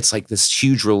for me, it's like this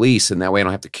huge release. And that way I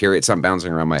don't have to carry it. Something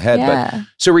bouncing around my head. Yeah. But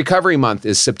so Recovery Month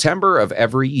is September of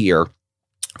every year.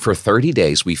 For 30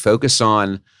 days, we focus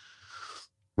on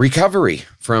recovery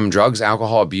from drugs,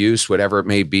 alcohol abuse, whatever it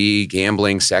may be,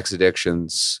 gambling, sex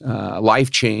addictions,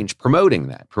 life change, promoting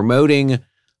that,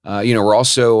 we're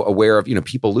also aware of,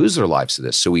 people lose their lives to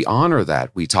this. So we honor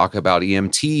that. We talk about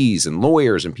EMTs and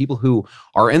lawyers and people who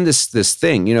are in this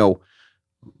thing.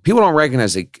 People don't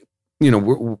recognize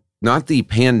we're not the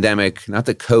pandemic, not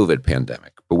the COVID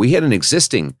pandemic, but we had an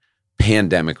existing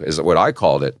pandemic, is what I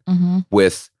called it,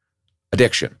 with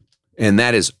addiction. And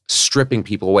that is stripping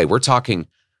people away. We're talking,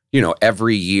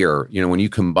 every year, when you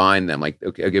combine them, like,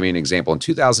 okay, I'll give you an example. In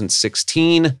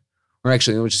 2016, or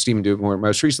actually, let's just even do it more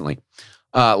most recently.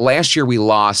 Last year, we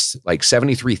lost like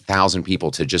 73,000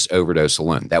 people to just overdose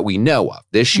alone that we know of.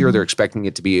 This year, they're expecting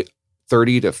it to be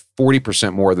 30 to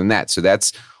 40% more than that. So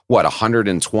that's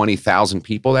 120,000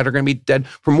 people that are going to be dead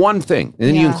from one thing. And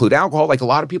then you include alcohol. Like a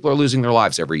lot of people are losing their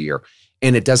lives every year,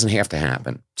 and it doesn't have to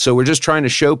happen. So we're just trying to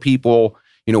show people,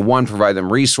 one, provide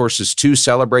them resources, two,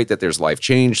 celebrate that there's life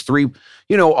change, three,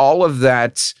 all of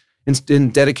that,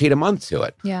 and dedicate a month to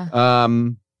it. Yeah.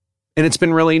 And it's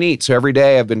been really neat. So every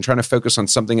day I've been trying to focus on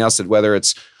something else, that whether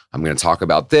it's I'm going to talk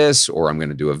about this, or I'm going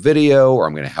to do a video, or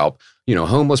I'm going to help,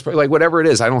 homeless, like whatever it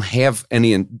is. I don't have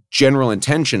any general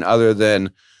intention other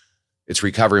than it's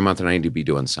Recovery Month and I need to be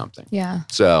doing something. Yeah.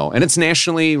 So, and it's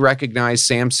nationally recognized,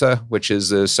 SAMHSA, which is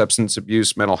the substance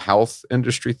abuse mental health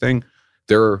industry thing.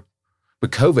 But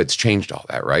COVID's changed all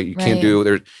that, right? You can't do,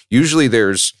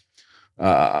 there's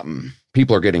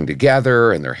people are getting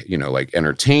together and they're, like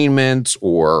entertainment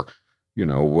or,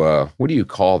 what do you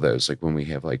call those? Like when we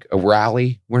have like a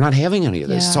rally, we're not having any of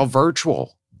this. It's all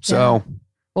virtual. So.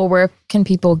 Well, where can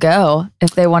people go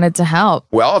if they wanted to help?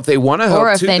 Well, if they want to help.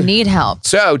 Or if they need help.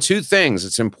 So 2 things.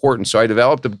 It's important. So I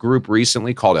developed a group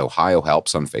recently called Ohio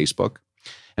Helps on Facebook.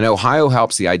 And Ohio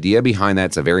Helps, the idea behind that,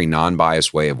 it's a very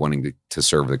non-biased way of wanting to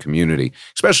serve the community,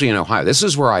 especially in Ohio. This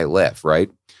is where I live,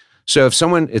 right? So if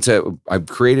someone, I've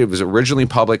created, it was originally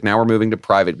public, now we're moving to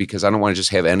private because I don't want to just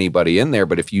have anybody in there.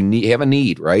 But if you have a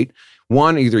need, right?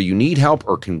 One, either you need help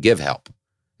or can give help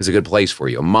is a good place for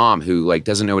you. A mom who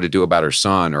doesn't know what to do about her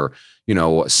son, or,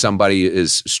 somebody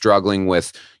is struggling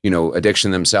with,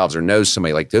 addiction themselves or knows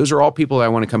somebody, those are all people that I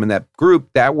want to come in that group.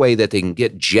 That way that they can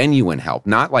get genuine help,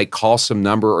 not call some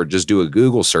number or just do a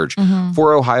Google search.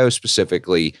 For Ohio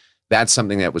specifically. That's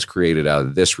something that was created out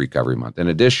of this Recovery Month. In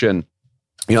addition,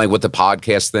 with the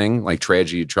podcast thing, like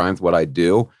Tragedy Triumph, what I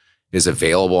do is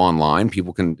available online.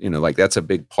 People can, that's a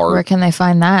big part. Where can they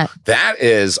find that? That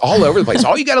is all over the place.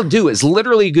 All you got to do is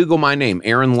literally Google my name,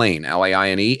 Aaron Lane,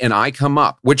 Laine, and I come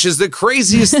up, which is the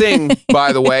craziest thing,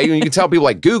 by the way. You can tell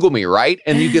people Google me, right?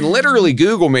 And you can literally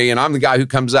Google me, and I'm the guy who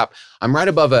comes up. I'm right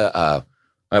above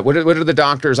what are the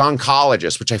doctors?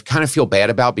 Oncologist, which I kind of feel bad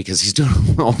about because he's doing a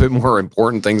little bit more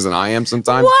important things than I am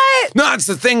sometimes. What? No, it's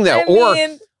the thing, though.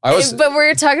 But we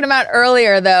were talking about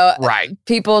earlier, though. Right.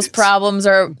 People's problems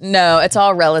it's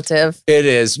all relative. It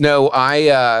is. No,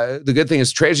 the good thing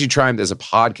is Tragedy Triumph as a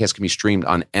podcast can be streamed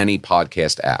on any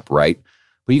podcast app, right?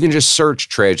 But you can just search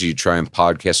Tragedy Triumph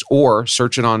Podcast or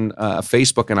search it on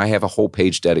Facebook, and I have a whole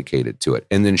page dedicated to it.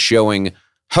 And then showing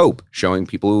hope, showing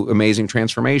people amazing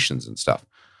transformations and stuff.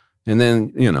 And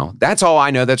then, that's all I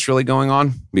know that's really going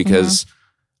on because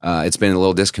it's been a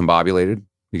little discombobulated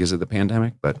because of the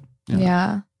pandemic, but.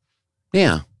 Yeah.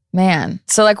 Yeah. Man.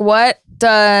 So what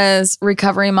does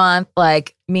Recovery Month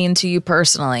mean to you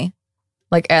personally?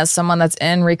 As someone that's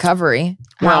in recovery,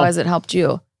 how has it helped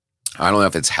you? I don't know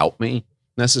if it's helped me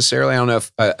necessarily. I don't know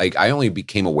if I only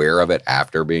became aware of it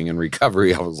after being in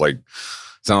recovery. I was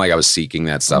it's not like I was seeking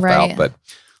that stuff out, but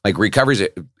recovery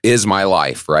is my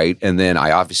life. Right. And then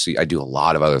I do a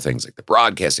lot of other things like the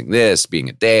broadcasting, being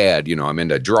a dad, I'm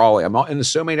into drawing, I'm into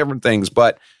so many different things,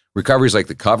 but recovery is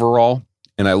the coverall.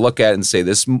 And I look at it and say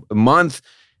this month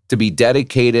to be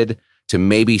dedicated to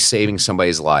maybe saving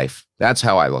somebody's life. That's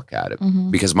how I look at it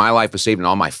because my life was saved and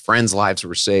all my friends' lives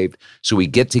were saved. So we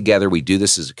get together, we do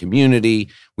this as a community,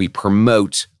 we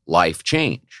promote life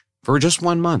change for just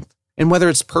 1 month. And whether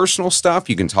it's personal stuff,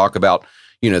 you can talk about,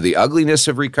 the ugliness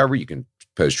of recovery. You can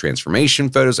post transformation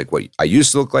photos, what I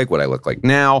used to look like, what I look like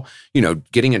now,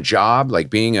 getting a job,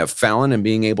 being a felon and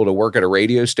being able to work at a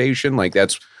radio station.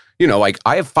 That's,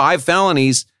 I have 5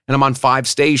 felonies and I'm on 5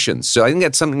 stations. So I think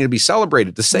that's something to be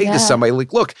celebrated, to say to somebody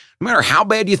like, look, no matter how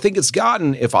bad you think it's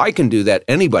gotten, if I can do that,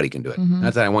 anybody can do it.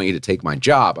 Not that I want you to take my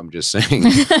job. I'm just saying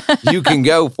you can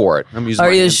go for it.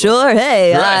 Are you sure?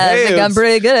 Hey, I think I'm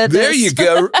pretty good at this. There you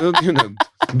go.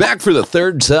 Back for the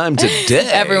 3rd time today.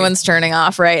 Everyone's turning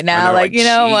off right now. Like, you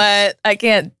know what? I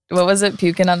can't. What was it?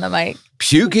 Puking on the mic.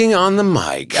 Puking on the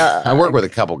mic. I work with a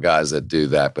couple guys that do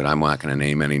that, but I'm not going to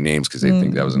name any names because they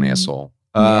think that was an asshole.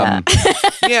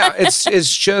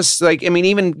 It's just like, I mean,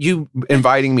 even you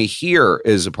inviting me here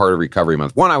is a part of Recovery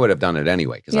Month. One, I would have done it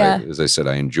anyway because as I said,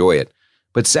 I enjoy it.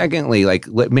 But secondly, like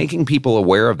making people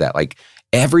aware of that, like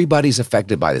everybody's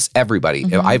affected by this.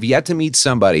 Everybody. I've yet to meet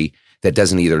somebody that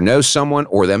doesn't either know someone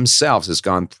or themselves has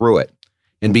gone through it.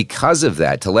 And because of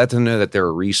that, to let them know that there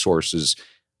are resources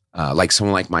like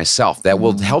someone like myself that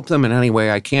will help them in any way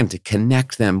I can to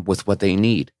connect them with what they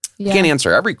need. I can't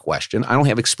answer every question. I don't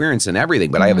have experience in everything,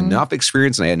 but I have enough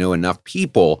experience and I know enough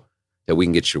people that we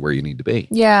can get you where you need to be.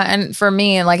 Yeah. And for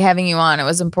me, like having you on, it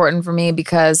was important for me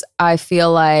because I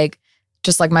feel like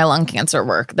just like my lung cancer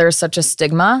work, there's such a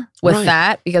stigma with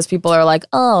that because people are like,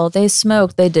 oh, they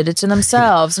smoked, they did it to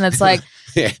themselves. And it's like,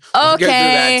 okay, go through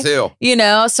that too. You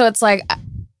know, so it's like,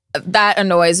 that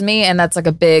annoys me. And that's like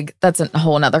that's a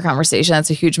whole nother conversation.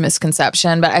 That's a huge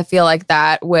misconception. But I feel like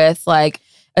that with like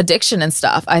addiction and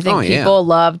stuff, I think people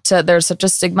love to, there's such a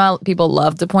stigma. People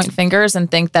love to point fingers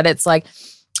and think that it's like,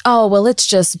 oh, well, it's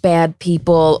just bad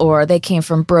people or they came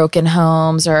from broken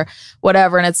homes or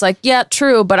whatever. And it's like, yeah,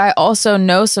 true. But I also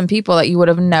know some people that you would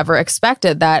have never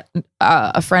expected. That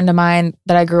a friend of mine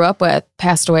that I grew up with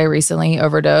passed away recently. He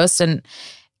overdosed. And,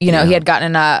 you know, he had gotten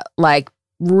in a like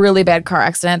really bad car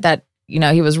accident that, you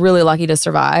know, he was really lucky to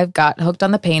survive, got hooked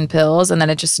on the pain pills, and then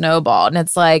it just snowballed. And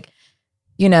it's like,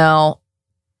 you know,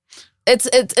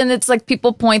 it's like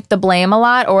people point the blame a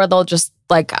lot, or they'll just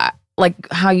like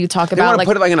how you talk about. They want to like,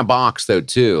 put it like in a box though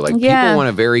too. Like people want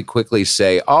to very quickly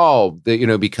say, oh, you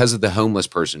know, because of the homeless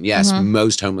person. Yes,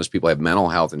 most homeless people have mental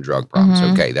health and drug problems.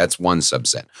 Okay, that's one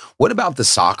subset. What about the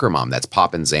soccer mom that's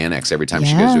popping Xanax every time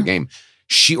she goes to a game?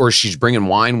 She's bringing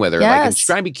wine with her, like, and she's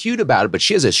trying to be cute about it, but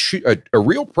she has a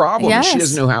real problem. And she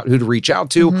doesn't know who to reach out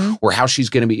to or how she's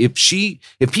going to be.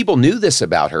 If people knew this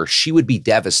about her, she would be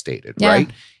devastated, right?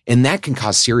 And that can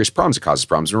cause serious problems. It causes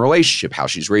problems in a relationship, how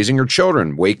she's raising her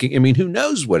children, I mean, who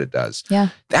knows what it does? Yeah.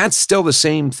 That's still the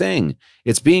same thing.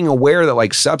 It's being aware that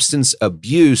like substance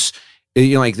abuse,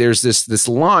 you know, like there's this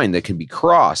line that can be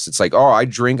crossed. It's like, oh, I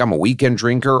drink, I'm a weekend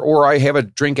drinker, or I have a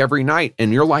drink every night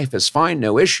and your life is fine,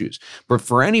 no issues. But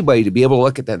for anybody to be able to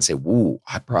look at that and say, woo,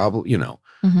 I probably, you know,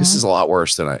 this is a lot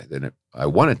worse than I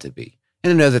want it to be. And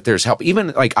to know that there's help. Even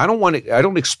like, I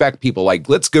don't expect people like,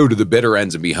 let's go to the bitter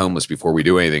ends and be homeless before we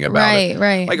do anything about it.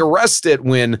 Right. Like arrest it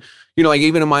when, you know, like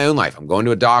even in my own life, I'm going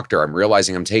to a doctor, I'm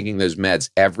realizing I'm taking those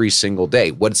meds every single day.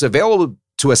 What's available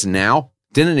to us now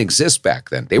didn't exist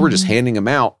back then. They were just handing them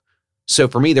out. So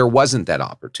for me, there wasn't that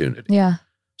opportunity. Yeah.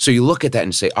 So you look at that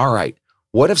and say, all right,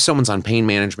 what if someone's on pain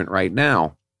management right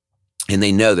now and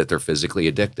they know that they're physically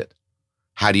addicted?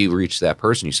 How do you reach that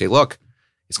person? You say, look,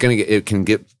 it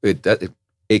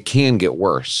can get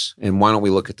worse. And why don't we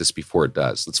look at this before it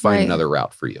does? Let's find another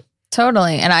route for you.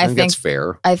 Totally. And I think that's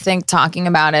fair. I think talking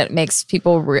about it makes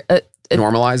people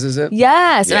normalizes it.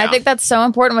 Yes. Yeah. And I think that's so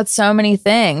important with so many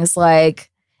things. This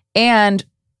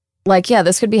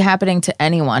could be happening to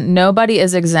anyone. Nobody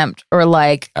is exempt or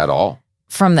like at all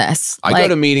from this. I go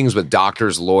to meetings with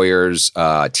doctors, lawyers,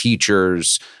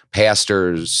 teachers,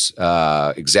 pastors,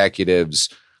 executives.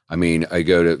 I mean, I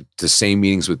go to the same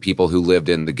meetings with people who lived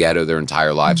in the ghetto their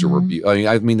entire lives. I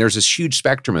mean, there's this huge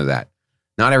spectrum of that.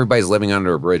 Not everybody's living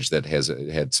under a bridge that has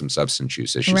had some substance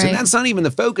use issues. And that's not even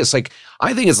the focus. Like,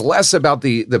 I think it's less about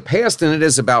the past than it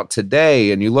is about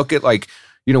today. And you look at like,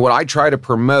 you know, what I try to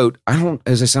promote,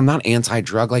 as I said, I'm not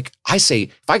anti-drug. Like I say,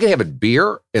 if I could have a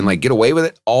beer and like get away with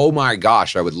it, oh my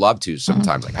gosh, I would love to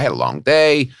sometimes. Like I had a long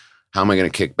day. How am I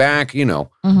going to kick back? You know,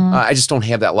 I just don't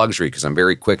have that luxury because I'm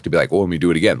very quick to be like, oh, let me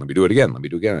do it again. Let me do it again. Let me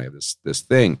do it again. I have this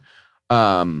thing.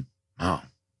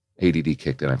 ADD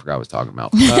kicked in. I forgot what I was talking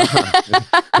about.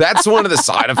 That's one of the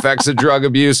side effects of drug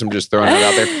abuse. I'm just throwing it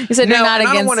out there. You said you're not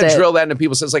against it. I don't want to drill that into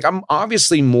people. So it's like, I'm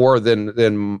obviously more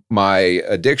than my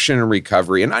addiction and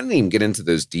recovery. And I didn't even get into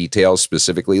those details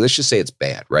specifically. Let's just say it's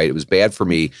bad, right? It was bad for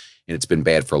me and it's been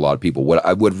bad for a lot of people.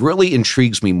 What really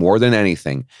intrigues me more than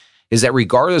anything is that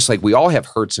regardless, like we all have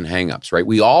hurts and hangups, right?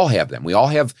 We all have them. We all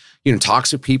have, you know,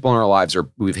 toxic people in our lives, or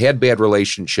we've had bad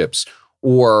relationships,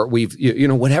 or we've, you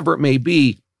know, whatever it may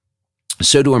be.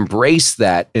 So to embrace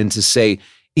that and to say,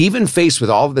 even faced with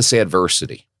all of this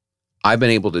adversity, I've been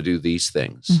able to do these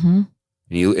things.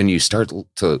 and you start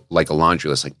to like a laundry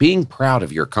list, like being proud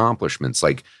of your accomplishments,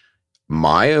 like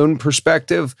my own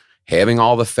perspective, having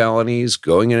all the felonies,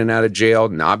 going in and out of jail,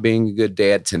 not being a good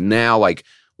dad, to now like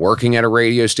working at a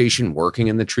radio station, working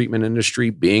in the treatment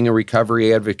industry, being a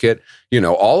recovery advocate,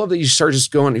 all of these, you start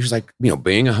just going, he's like,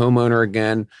 being a homeowner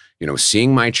again,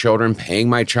 seeing my children, paying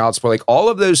my child support, like all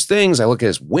of those things I look at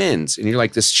as wins. And you're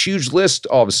like, this huge list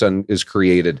all of a sudden is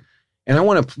created. And I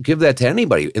want to give that to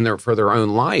anybody for their own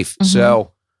life. Mm-hmm.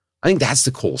 So I think that's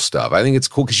the cool stuff. I think it's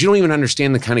cool because you don't even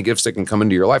understand the kind of gifts that can come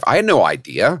into your life. I had no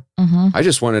idea. Mm-hmm. I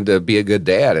just wanted to be a good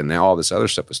dad. And now all this other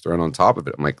stuff is thrown on top of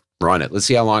it. I'm like, run it. Let's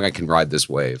see how long I can ride this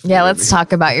wave. Yeah, let's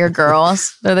talk about your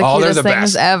girls. They're the cutest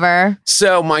things ever.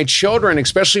 So my children,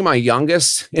 especially my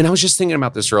youngest, and I was just thinking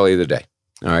about this earlier today.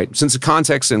 All right. Since the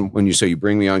context and when you say you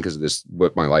bring me on because of this,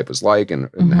 what my life was like and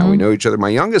how we know each other, my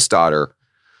youngest daughter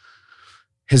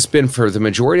has been for the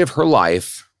majority of her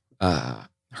life,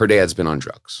 her dad's been on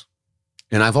drugs.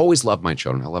 And I've always loved my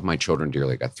children. I love my children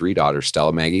dearly. I got 3 daughters,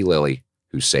 Stella, Maggie, Lily,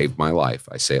 who saved my life.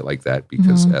 I say it like that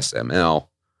because SML.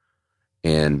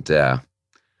 And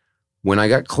when I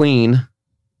got clean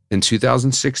in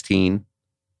 2016,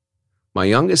 my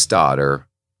youngest daughter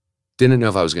didn't know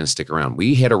if I was going to stick around.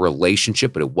 We had a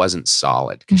relationship, but it wasn't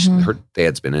solid because her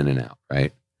dad's been in and out,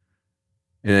 right?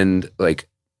 And like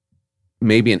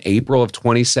maybe in April of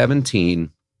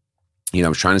 2017, I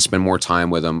was trying to spend more time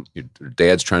with him.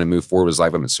 Dad's trying to move forward with his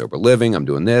life. I'm in sober living. I'm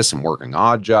doing this. I'm working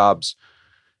odd jobs.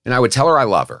 And I would tell her I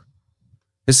love her.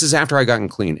 This is after I gotten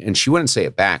clean. And she wouldn't say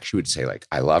it back. She would say like,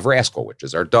 I love Rascal, which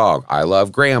is our dog. I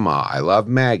love Grandma. I love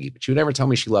Maggie. But she would never tell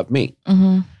me she loved me.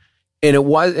 Mm-hmm. And it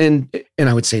was, and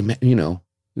I would say, why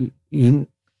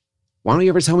don't you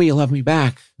ever tell me you love me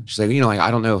back? She's like,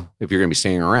 I don't know if you're going to be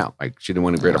staying around. Like she didn't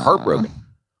want to get her heartbroken.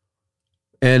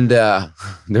 And the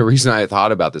reason I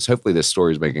thought about this, hopefully this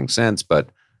story is making sense, but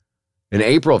in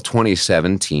April of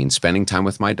 2017, spending time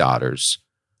with my daughters,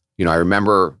 I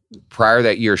remember prior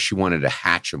that year, she wanted a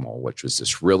Hatchimal, which was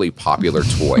this really popular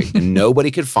toy, and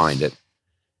nobody could find it.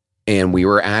 And we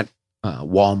were at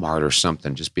Walmart or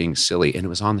something, just being silly, and it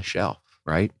was on the shelf,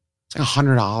 right? It's like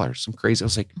 $100, some crazy. I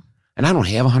was like, and I don't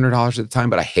have $100 at the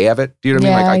time, but I have it. Do you know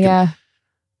what I mean? Like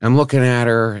I'm looking at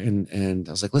her, and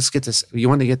I was like, let's get this. You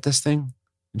want to get this thing?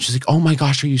 And she's like, oh my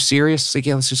gosh, are you serious? It's like,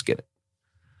 yeah, let's just get it.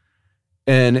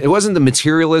 And it wasn't the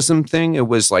materialism thing. It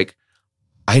was like,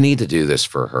 I need to do this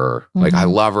for her. Mm-hmm. Like, I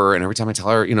love her. And every time I tell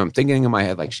her, I'm thinking in my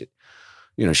head, like, she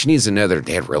needs to know that her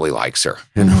dad really likes her,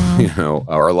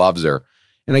 or loves her.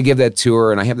 And I give that to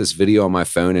her. And I have this video on my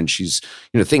phone, and she's,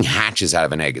 thing hatches out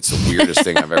of an egg. It's the weirdest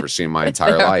thing I've ever seen in my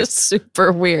entire life. It's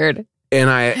super weird. And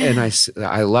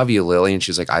I love you, Lily. And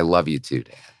she's like, I love you too,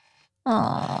 Dad.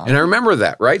 Aww. And I remember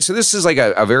that, right? So this is like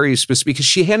a very specific, because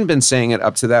she hadn't been saying it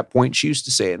up to that point. She used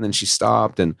to say it and then she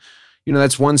stopped. And,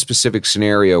 that's one specific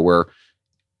scenario where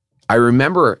I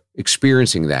remember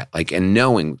experiencing that, like, and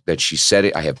knowing that she said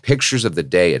it. I have pictures of the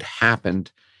day it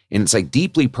happened, and it's like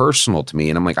deeply personal to me.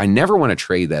 And I'm like, I never want to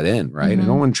trade that in, right? I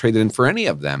don't want to trade that in for any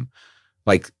of them.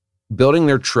 Like building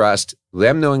their trust,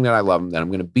 them knowing that I love them, that I'm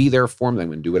going to be there for them, that I'm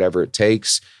going to do whatever it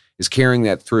takes, is carrying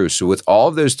that through. So with all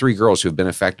of those 3 girls who have been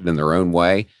affected in their own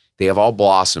way, they have all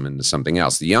blossomed into something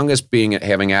else. The youngest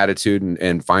having attitude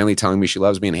and finally telling me she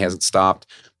loves me and hasn't stopped.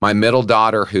 My middle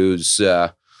daughter, who's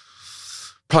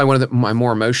probably one of my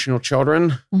more emotional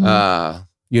children,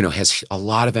 has a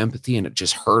lot of empathy, and it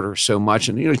just hurt her so much.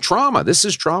 And, trauma, this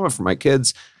is trauma for my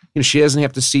kids. She doesn't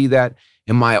have to see that.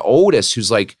 And my oldest,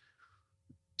 who's like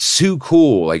too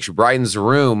cool, like she brightens the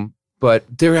room, but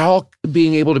they're all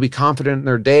being able to be confident in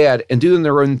their dad and doing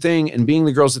their own thing and being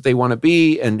the girls that they want to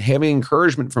be and having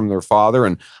encouragement from their father.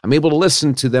 And I'm able to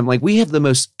listen to them. Like, we have the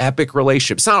most epic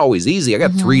relationship. It's not always easy. I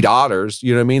got 3 daughters,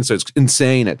 you know what I mean? So it's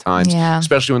insane at times,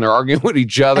 especially when they're arguing with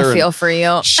each other. I feel for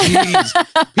you.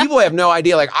 Jeez. People have no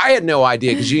idea. Like, I had no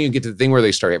idea, because you get to the thing where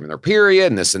they start having their period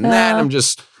and this and that. And I'm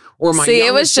just... See,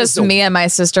 it was just me and my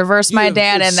sister versus my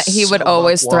dad, and he would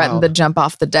always threaten to jump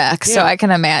off the deck. Yeah. So I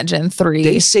can imagine 3.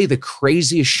 They say the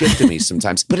craziest shit to me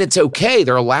sometimes, but it's okay.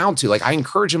 They're allowed to. Like, I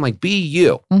encourage them, like, be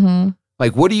you. Mm-hmm.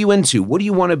 Like, what are you into? What do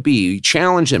you want to be?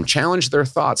 Challenge them. Challenge their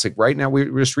thoughts. Like right now, we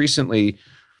just recently,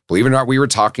 believe it or not, we were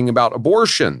talking about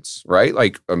abortions, right?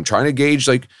 Like, I'm trying to gauge,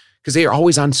 like, because they are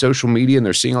always on social media and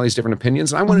they're seeing all these different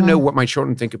opinions. And I want to know what my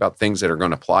children think about things that are going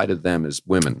to apply to them as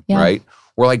women, right?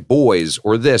 Or like boys,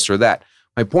 or this or that.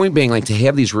 My point being, like, to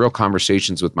have these real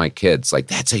conversations with my kids, like,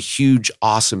 that's a huge,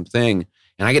 awesome thing.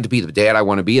 And I get to be the dad I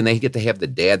want to be, and they get to have the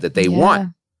dad that they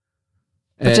want.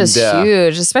 Which is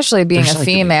huge, especially being a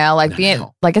female.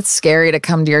 Like, it's scary to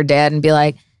come to your dad and be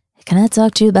like, can I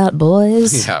talk to you about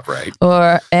boys? Yeah, right.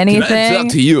 Or anything. Can I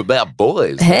talk to you about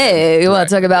boys? Hey, you want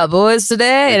to talk about boys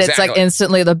today? And it's like Exactly.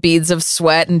 instantly the beads of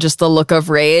sweat and just the look of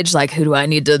rage. Like, who do I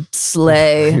need to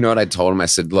slay? You know what I told him? I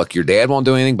said, look, your dad won't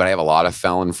do anything, but I have a lot of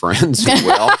felon friends who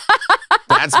will.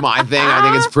 That's my thing. I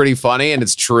think it's pretty funny, and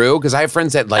it's true because I have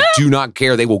friends that like do not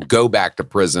care. They will go back to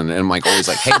prison, and I'm like always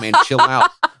like, hey man, chill out.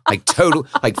 Like total,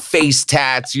 like face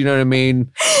tats. You know what I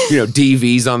mean? You know,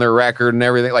 DVs on their record and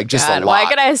everything. Like just God, a lot. why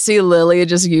could I see Lily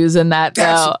just using that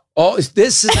though?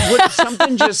 This is what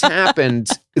something just happened.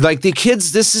 Like the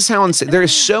kids, this is how insane. They're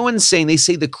so insane. They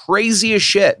say the craziest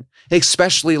shit,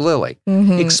 especially Lily,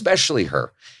 especially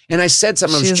her. And I said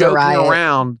something, I was joking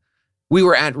around. We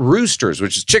were at Roosters,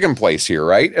 which is chicken place here,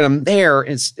 right? And I'm there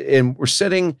and we're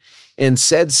sitting and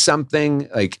said something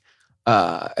like,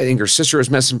 I think her sister was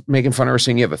making fun of her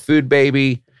saying, you have a food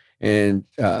baby. And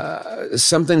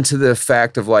something to the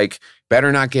effect of like, better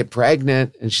not get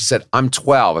pregnant. And she said, I'm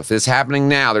 12. If this is happening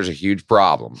now, there's a huge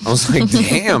problem. I was like,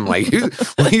 damn, like,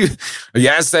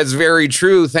 yes, that's very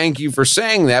true. Thank you for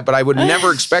saying that. But I would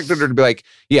never expected her to be like,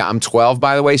 yeah, I'm 12,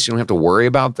 by the way, so you don't have to worry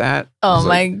about that. Oh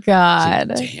my God.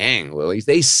 Like, dang, Lily.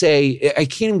 They say, I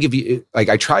can't even give you, like,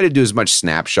 I try to do as much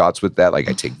snapshots with that. Like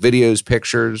I take videos,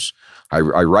 pictures, I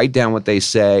write down what they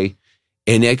say.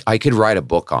 And I could write a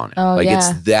book on it. Oh, like yeah.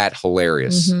 it's that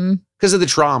hilarious because of the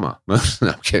trauma. No,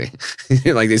 I'm kidding.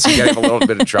 Like they say, you gotta have a little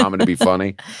bit of trauma to be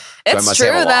funny. So It's true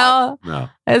though. No.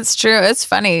 It's true. It's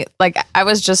funny. Like I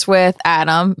was just with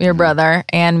Adam, your brother,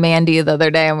 and Mandy the other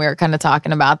day, and we were kind of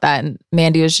talking about that. And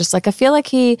Mandy was just like, I feel like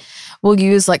he will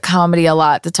use like comedy a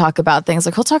lot to talk about things.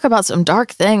 Like he'll talk about some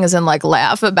dark things and like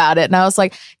laugh about it. And I was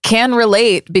like, can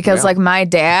relate because like my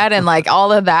dad and like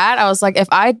all of that. I was like,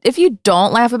 if you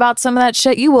don't laugh about some of that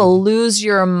shit, you will lose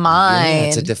your mind. Yeah,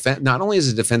 it's a defense. Not only is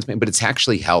it a defense, but it's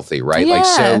actually healthy, right? Yeah. Like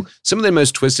so, some of the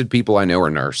most twisted people I know are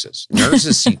nurses.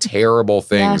 Nurses see terrible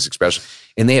things, especially.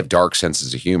 And they have dark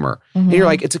senses of humor. And you're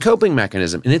like, it's a coping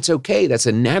mechanism and it's okay. That's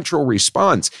a natural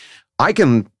response. I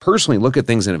can personally look at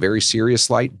things in a very serious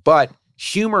light, but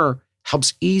humor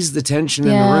helps ease the tension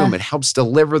in the room. It helps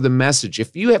deliver the message.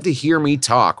 If you have to hear me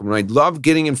talk, when I love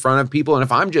getting in front of people, and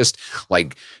if I'm just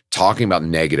like talking about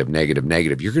negative,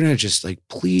 you're going to just like,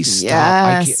 please stop.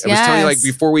 I was telling you like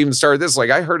before we even started this,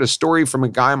 like I heard a story from a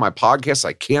guy on my podcast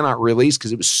I cannot release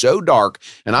because it was so dark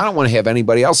and I don't want to have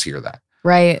anybody else hear that.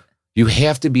 Right. You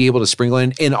have to be able to sprinkle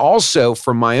in. And also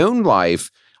from my own life,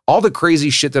 all the crazy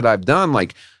shit that I've done,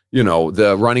 like, you know,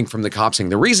 the running from the cops thing.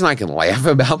 The reason I can laugh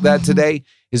about that today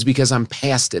is because I'm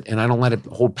past it and I don't let it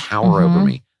hold power over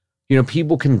me. You know,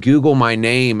 people can Google my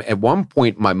name. At one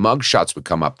point, my mugshots would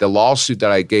come up. The lawsuit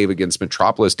that I gave against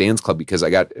Metropolis Dance Club because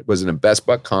was in a best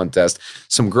butt contest.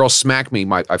 Some girl smacked me.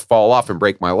 I fall off and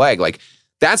break my leg. Like,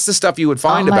 that's the stuff you would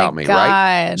find about me,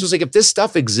 right? So it's like, if this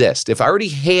stuff exists, if I already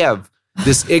have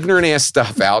this ignorant ass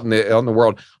stuff out in the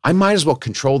world, I might as well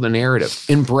control the narrative,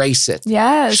 embrace it.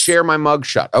 Yes. Share my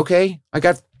mugshot. Okay. I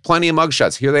got plenty of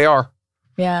mugshots. Here they are.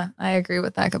 Yeah, I agree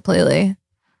with that completely.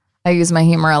 I use my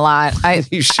humor a lot.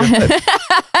 You should.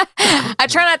 I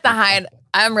try not to hide.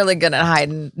 I'm really good at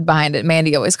hiding behind it.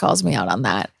 Mandy always calls me out on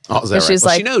that. Oh, is that right? She's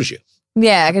Well, like, she knows you.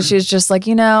 Yeah, because she's just like,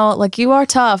 you know, like you are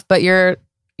tough, but you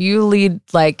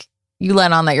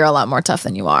let on that you're a lot more tough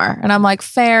than you are. And I'm like,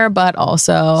 fair, but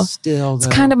also Still, it's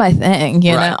kind of my thing,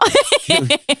 you know?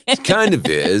 It kind of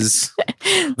is.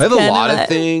 I have a lot of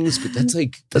things, but that's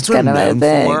what I'm known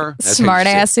for. Smart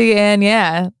assy and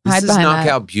this is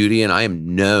Knockout Beauty, and I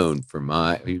am known for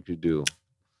you could do.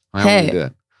 Hey,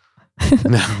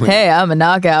 I'm a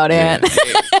knockout aunt.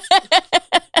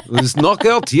 This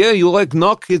knockout, you like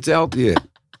knock it out,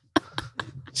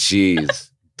 Jeez.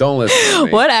 Don't listen to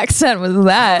me. What accent was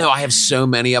that? No, I have so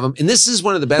many of them. And this is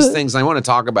one of the best things. I want to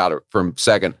talk about it for a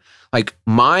second. Like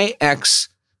my ex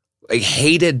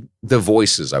hated the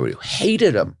voices I would do.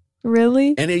 Hated them.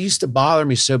 Really? And it used to bother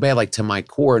me so bad, like to my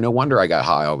core. No wonder I got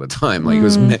high all the time. Like it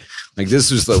was like,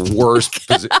 this was the worst.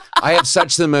 I have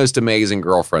such the most amazing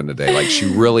girlfriend today. Like she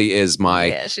really is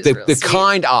the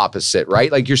kind opposite,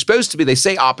 right? Like you're supposed to be, they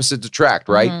say opposites attract,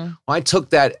 right? Well, I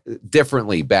took that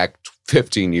differently back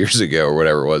 15 years ago or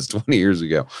whatever it was, 20 years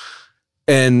ago.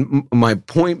 And my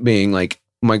point being, like,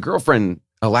 my girlfriend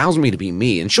allows me to be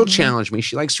me and she'll challenge me.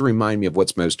 She likes to remind me of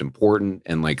what's most important.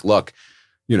 And like, look,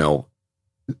 you know,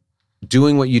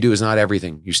 doing what you do is not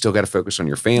everything. You still got to focus on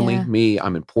your family. Me,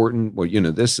 I'm important. Well, you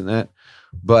know, this and that.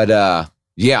 But I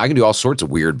can do all sorts of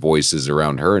weird voices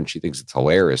around her and she thinks it's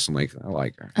hilarious. I'm like, I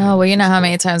like her. Oh, well, you know how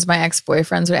many times my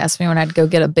ex-boyfriends would ask me when I'd go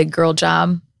get a big girl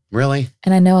job. Really?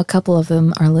 And I know a couple of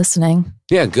them are listening.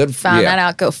 Yeah, good. Found that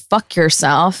out. Go fuck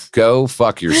yourself. Go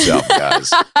fuck yourself, guys.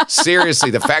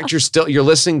 Seriously, the fact you're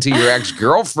listening to your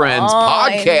ex-girlfriend's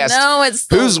podcast. No, it's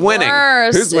who's winning?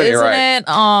 Who's winning? Isn't Right. it?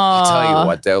 I'll tell you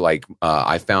what, though. Like,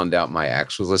 I found out my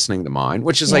ex was listening to mine,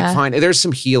 which is like fine. There's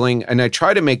some healing, and I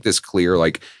try to make this clear.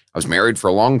 Like, I was married for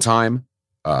a long time.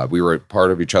 We were a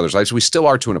part of each other's lives. We still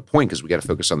are to a point because we got to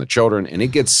focus on the children, and it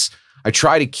gets. I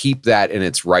try to keep that in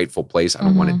its rightful place. I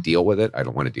don't want to deal with it. I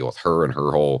don't want to deal with her and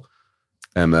her whole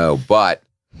MO. But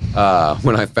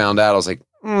when I found out, I was like,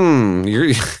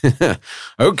 you're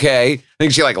okay. I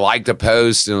think she liked a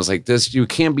post and was like, this, you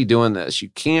can't be doing this. You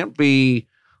can't be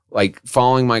like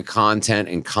following my content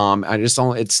and I just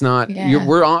don't, it's not,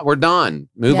 we're done.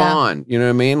 Move on. You know what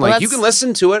I mean? Like you can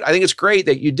listen to it. I think it's great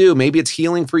that you do. Maybe it's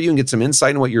healing for you and get some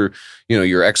insight in what your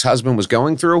ex-husband was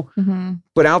going through. Mm-hmm.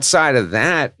 But outside of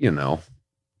that,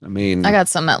 I mean, I got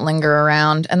some that linger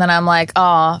around. And then I'm like,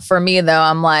 oh, for me though,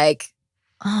 I'm like,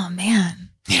 oh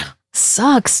man. Yeah.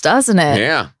 Sucks, doesn't it?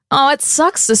 Yeah. Oh, it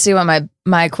sucks to see what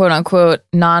my quote unquote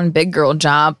non-big girl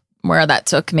job, where that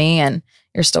took me, and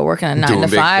you're still working a 9 to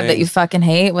 5 that you fucking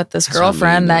hate with this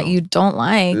girlfriend that you don't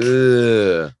like.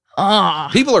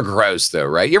 People are gross though,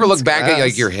 right? You ever look back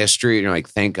at your history and you're like,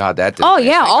 thank God that didn't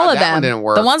work. All of them. Didn't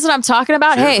work. The ones that I'm talking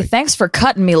about, hey, thanks for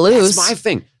cutting me loose. That's my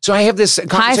thing. So I have this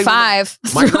high five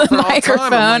through the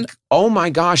microphone. I'm like, oh my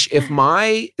gosh, if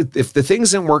the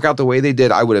things didn't work out the way they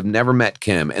did, I would have never met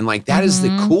Kim. And like that is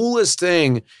the coolest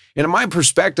thing. And my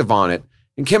perspective on it.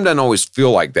 And Kim doesn't always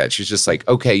feel like that. She's just like,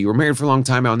 okay, you were married for a long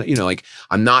time.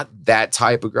 I'm not that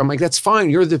type of girl. I'm like, that's fine.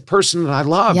 You're the person that I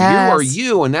love. Yes. You are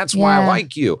you. And that's why I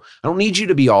like you. I don't need you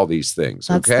to be all these things.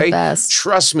 That's okay. The best.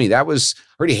 Trust me. I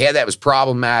already had that was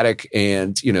problematic.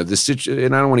 And and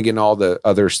I don't want to get into all the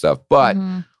other stuff, but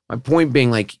my point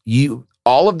being like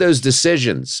all of those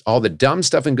decisions, all the dumb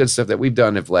stuff and good stuff that we've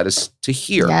done have led us to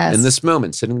here in this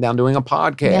moment, sitting down doing a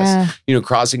podcast,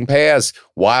 crossing paths,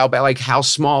 while back, like how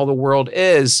small the world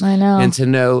is. I know. And to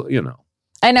know,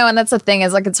 I know. And that's the thing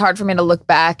is like, it's hard for me to look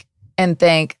back and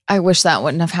think, I wish that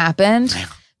wouldn't have happened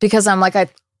because I'm like,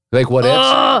 what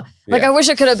if? Like, I wish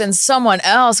it could have been someone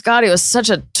else. God, he was such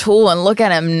a tool. And look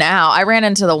at him now. I ran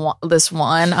into this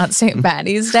one on St.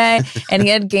 Patty's Day, and he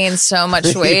had gained so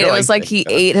much weight. It was like he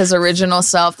ate his original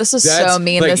self. This is so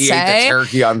mean to say. Ate the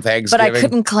turkey on Thanksgiving. But I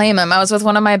couldn't claim him. I was with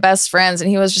one of my best friends, and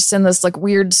he was just in this like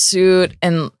weird suit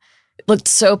and looked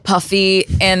so puffy.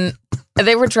 And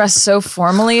they were dressed so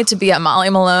formally to be at Molly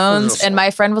Malone's. And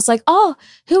my friend was like, oh,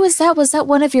 who was that? Was that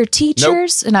one of your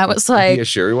teachers? Nope. And I was like, yeah,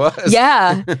 sure he was.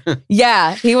 Yeah.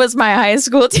 Yeah. He was my high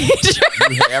school teacher.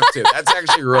 You have to. That's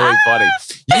actually really funny.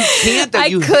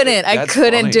 You can't. I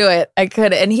couldn't do it. I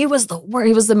couldn't. And he was the worst.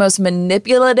 He was the most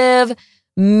manipulative,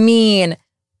 mean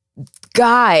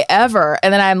guy ever.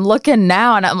 And then I'm looking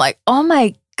now and I'm like, oh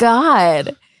my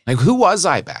God. Like, who was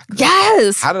I back then?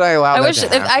 Yes. How did I allow that to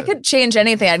happen? If I could change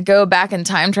anything, I'd go back in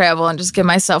time travel and just give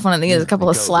myself one of these, a couple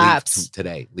of slaps.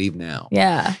 Leave now.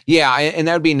 Yeah. Yeah, and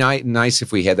that would be nice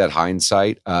if we had that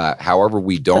hindsight. However,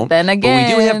 we don't. But then again.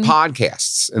 But we do have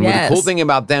podcasts. And the cool thing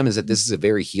about them is that this is a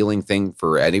very healing thing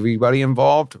for everybody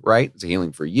involved, right? It's a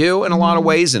healing for you in a lot of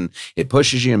ways, and it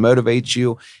pushes you and motivates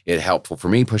you. It's helpful for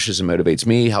me, pushes and motivates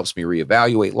me, helps me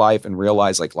reevaluate life and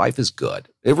realize like life is good.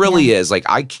 It really is. Like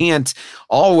I can't,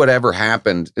 whatever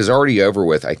happened is already over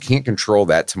with. I can't control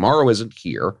that. Tomorrow isn't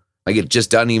here. Like it just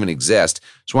doesn't even exist.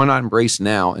 So why not embrace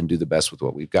now and do the best with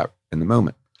what we've got in the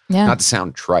moment? Yeah. Not to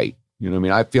sound trite. You know what I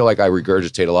mean? I feel like I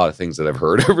regurgitate a lot of things that I've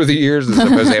heard over the years as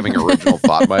opposed to having original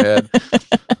thought in my head.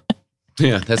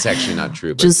 Yeah, that's actually not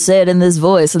true. But just say it in this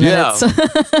voice. And then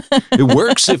it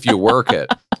works if you work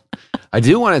it. I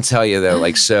do want to tell you though,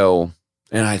 like, so,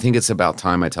 and I think it's about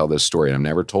time I tell this story. And I've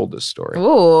never told this story.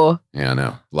 Ooh. Yeah, I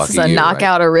know. Lucky this is a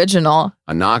knockout original.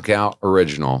 A knockout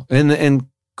original. And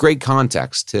great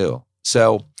context too.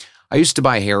 So I used to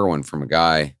buy heroin from a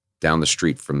guy down the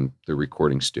street from the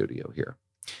recording studio here.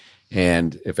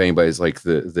 And if anybody's like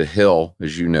the hill,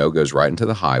 as you know, goes right into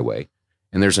the highway.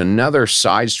 And there's another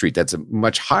side street that's a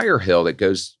much higher hill that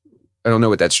goes, I don't know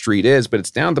what that street is, but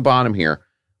it's down at the bottom here.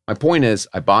 My point is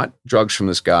I bought drugs from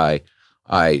this guy.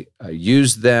 I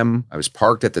used them. I was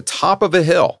parked at the top of a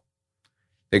hill.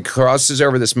 It crosses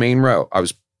over this main road. I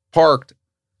was parked.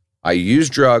 I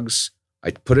used drugs.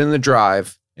 I put it in the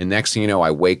drive. And next thing you know,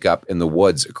 I wake up in the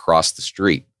woods across the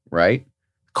street, right?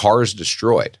 Car is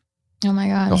destroyed. Oh my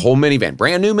God. The whole minivan,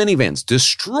 brand new minivans,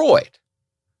 destroyed.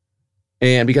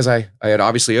 And because I had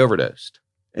obviously overdosed.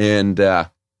 And I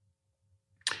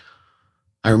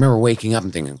remember waking up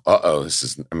and thinking,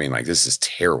 this is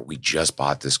terrible. We just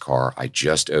bought this car. I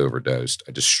just overdosed.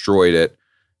 I destroyed it.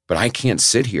 but I can't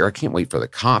sit here. I can't wait for the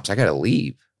cops. I got to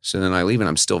leave. So then I leave and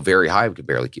I'm still very high. I could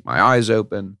barely keep my eyes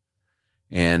open.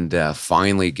 And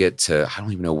finally get to, I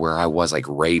don't even know where I was, like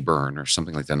Rayburn or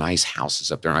something, like the nice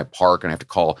houses up there. And I park and I have to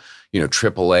call,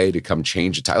 AAA to come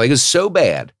change the tire. Like, it's so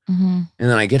bad. And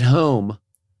then I get home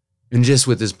and just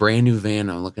with this brand new van,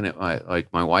 I'm looking at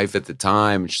my wife at the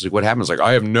time. And she's like, what happened? I was like,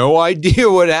 I have no idea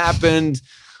what happened.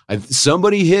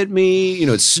 Somebody hit me,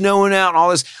 it's snowing out and all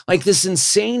this, like this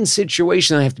insane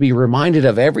situation I have to be reminded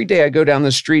of every day I go down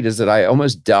the street is that I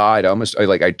almost died.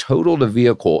 I totaled a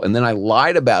vehicle and then I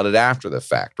lied about it after the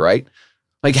fact, right?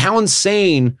 Like how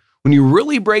insane when you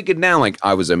really break it down. Like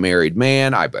I was a married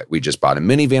man. We just bought a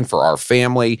minivan for our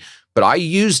family, but I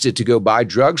used it to go buy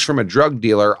drugs from a drug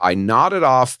dealer. I nodded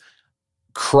off,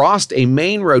 crossed a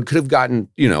main road, could have gotten,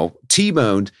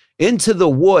 T-boned, into the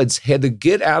woods, had to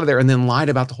get out of there and then lied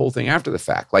about the whole thing after the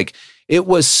fact. Like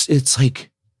it's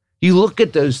like, you look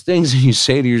at those things and you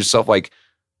say to yourself like,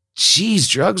 geez,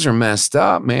 drugs are messed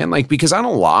up, man. Like, because I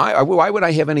don't lie. Why would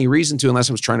I have any reason to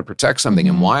unless I was trying to protect something?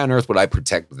 And why on earth would I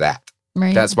protect that?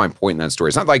 Right. That's my point in that story.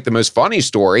 It's not like the most funny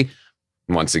story.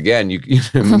 Once again,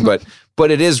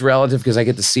 but it is relative because I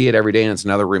get to see it every day. And it's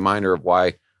another reminder of why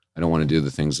I don't want to do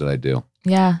the things that I do.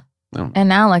 Yeah. And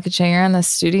now, like, you're in the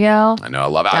studio. I know. I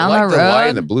love it. I like the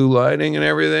light, the blue lighting and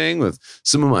everything with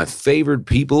some of my favorite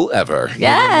people ever.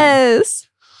 Yes.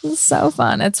 It's so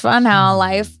fun. It's fun how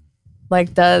life,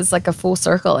 does, a full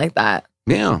circle like that.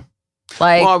 Yeah.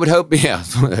 Well, I would hope, yeah.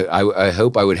 I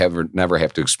hope I would never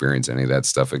have to experience any of that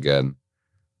stuff again.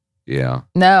 Yeah.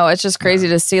 No, it's just crazy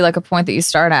to see a point that you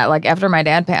start at. After my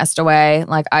dad passed away,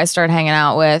 I started hanging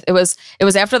out with, it was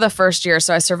after the first year.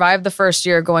 So I survived the first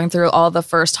year going through all the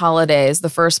first holidays, the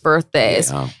first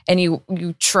birthdays. Yeah. And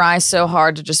you try so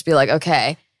hard to just be like,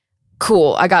 okay,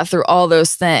 cool. I got through all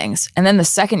those things. And then the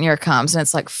second year comes and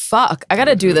it's like, fuck, I got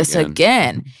to do this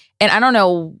again. And I don't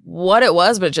know what it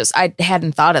was, but I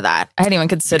hadn't thought of that. I hadn't even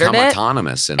considered it.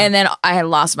 Autonomous. And then I had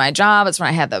lost my job. It's when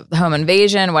I had the home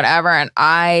invasion, whatever. And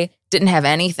I didn't have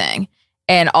anything.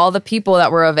 And all the people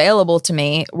that were available to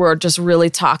me were just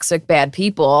really toxic, bad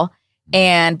people.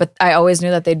 But I always knew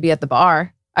that they'd be at the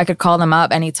bar. I could call them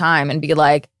up anytime and be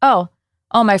like, oh,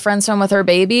 my friend's home with her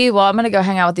baby. Well, I'm going to go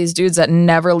hang out with these dudes that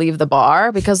never leave the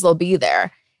bar because they'll be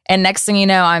there. And next thing you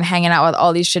know, I'm hanging out with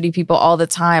all these shitty people all the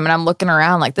time. And I'm looking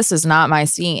around like, this is not my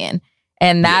scene.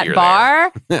 And that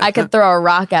bar, I could throw a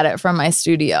rock at it from my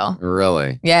studio.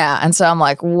 Really? Yeah. And so I'm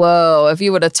like, whoa, if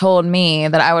you would have told me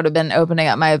that I would have been opening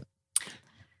up my...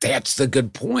 That's the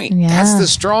good point. Yeah. That's the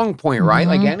strong point, right?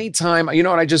 Like anytime,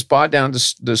 what I just bought down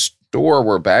to the store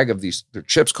were a bag of these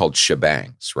chips called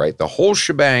shebangs, right? The whole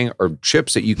shebang are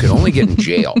chips that you could only get in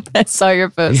jail. I saw your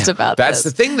post about That's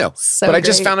this. the thing though. So but I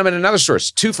just found them in another store.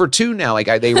 It's 2 for $2 now.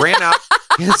 They ran out.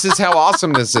 This is how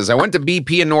awesome this is. I went to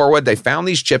BP in Norwood. They found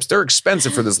these chips. They're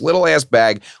expensive for this little ass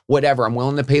bag. Whatever. I'm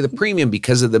willing to pay the premium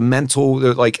because of the mental.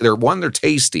 They're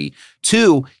tasty.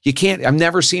 2, you can't. I've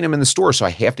never seen them in the store, so I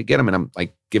have to get them. And I'm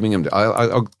giving them.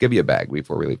 I'll give you a bag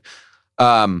before we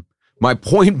leave. My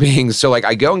point being, so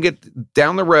I go and get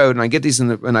down the road and I get these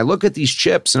and I look at these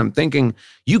chips and I'm thinking,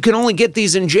 you can only get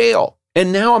these in jail.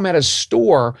 And now I'm at a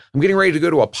store, I'm getting ready to go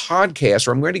to a podcast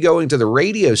or I'm ready to go into the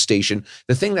radio station.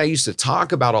 The thing that I used to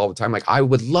talk about all the time, I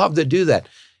would love to do that.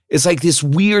 It's this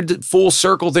weird full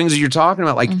circle things that you're talking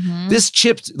about. This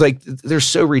chips, they're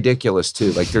so ridiculous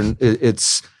too.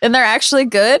 And they're actually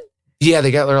good. Yeah,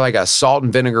 they're like a salt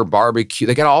and vinegar barbecue.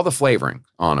 They got all the flavoring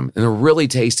on them, and they're really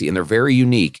tasty, and they're very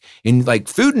unique. And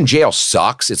food in jail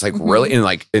sucks. It's really,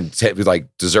 and it's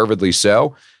deservedly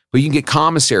so. But you can get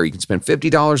commissary. You can spend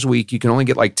 $50 a week. You can only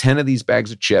get 10 of these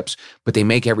bags of chips, but they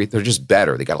make they're just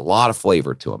better. They got a lot of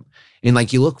flavor to them.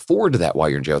 And you look forward to that while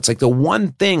you're in jail. It's the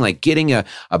one thing, getting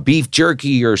a beef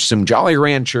jerky or some Jolly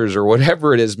Ranchers or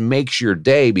whatever it is makes your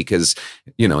day because,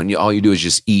 and all you do is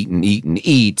just eat and eat and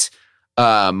eat.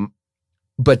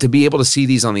 But to be able to see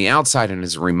these on the outside and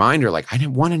as a reminder, I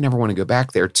never want to go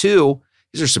back there. 2,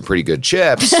 these are some pretty good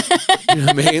chips. You know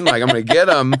what I mean? I'm going to get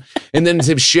them. And then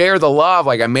to share the love,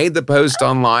 I made the post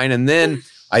online and then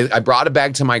I brought a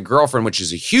bag to my girlfriend, which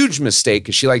is a huge mistake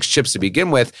because she likes chips to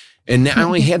begin with. And I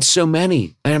only had so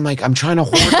many. And I'm I'm trying to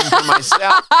hoard them for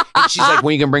myself. And she's like,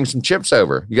 when you can bring some chips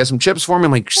over? You got some chips for me?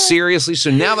 I'm seriously?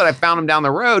 So now that I found them down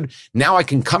the road, now I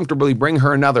can comfortably bring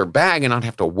her another bag and not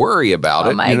have to worry about it.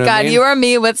 Oh my God, you are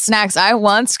me with snacks. I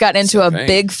once got into a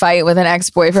big fight with an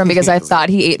ex-boyfriend because I thought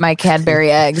he ate my Cadbury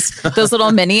eggs. Those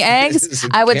little mini eggs.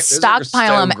 I would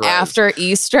stockpile them after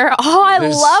Easter. Oh, I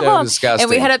love them. Disgusting. And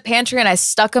we had a pantry and I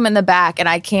stuck them in the back and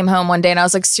I came home one day and I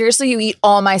was like, seriously, you eat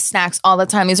all my snacks all the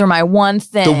time. These are my one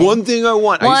thing. The one thing I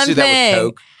want. I used to do that with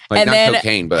Coke. Like, and not then,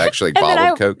 cocaine, but actually like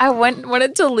bottled Coke. I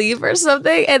wanted to leave or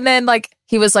something. And then like,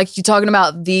 he was like, you talking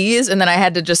about these? And then I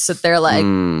had to just sit there like,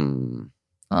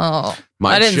 oh,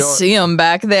 I didn't see him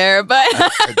back there, but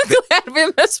I'm glad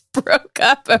we broke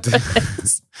up over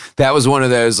this. That was one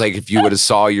of those, like, if you would have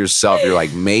saw yourself, you're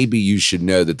like, maybe you should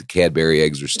know that the Cadbury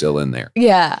eggs are still in there.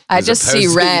 Yeah, I just see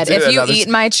red. If you eat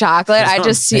my chocolate, I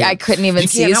just see, I couldn't even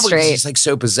see straight. It's like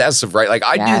so possessive, right? Like,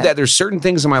 I do that. There's certain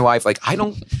things in my life, like,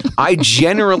 I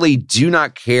generally do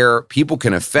not care. People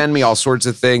can offend me, all sorts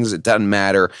of things. It doesn't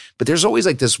matter. But there's always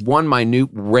like this one minute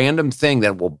random thing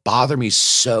that will bother me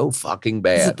so fucking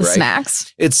bad. Is it the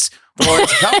snacks? It's a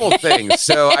couple things.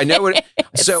 So I know it.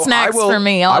 So snacks for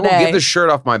me I all will day. get the shirt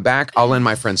off my back. I'll lend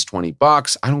my friends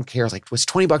 $20. I don't care. Like, what's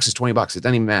 $20 is $20. It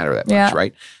doesn't even matter that much,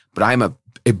 right? But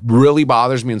it really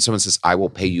bothers me when someone says, I will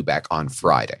pay you back on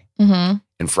Friday. Mm-hmm.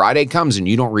 And Friday comes and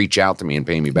you don't reach out to me and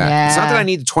pay me back. Yeah. It's not that I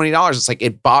need the $20. It's like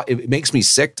it makes me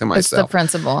sick to myself. It's the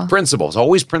principle. Principle. It's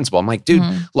always principle. I'm like, dude,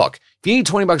 look, if you need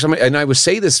 $20, and I would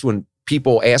say this when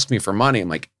people ask me for money, I'm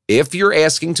like, if you're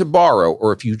asking to borrow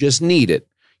or if you just need it,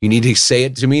 you need to say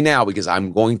it to me now because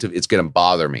it's going to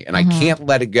bother me. And I can't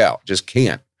let it go. Just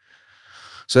can't.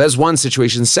 So that's one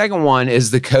situation. The second one is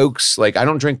the Cokes. Like, I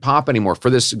don't drink pop anymore for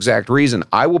this exact reason.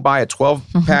 I will buy a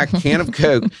 12-pack can of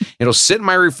Coke. It'll sit in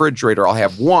my refrigerator. I'll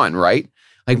have one, right?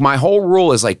 Like, my whole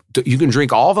rule is like, you can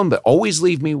drink all of them, but always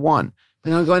leave me one.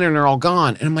 And I'll go in there and they're all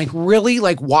gone. And I'm like, really?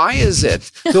 Like, why is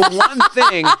it? The one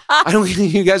thing,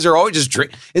 you guys are always just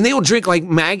drink. And they will drink, like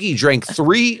Maggie drank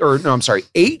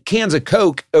 8 cans of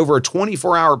Coke over a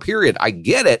 24-hour period. I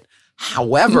get it.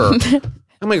 However,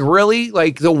 I'm like, really?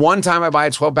 Like, the one time I buy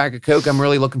a 12-pack of Coke, I'm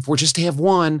really looking for just to have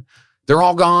one. They're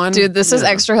all gone. Dude, this is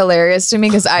extra hilarious to me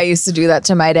because I used to do that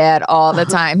to my dad all the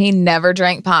time. He never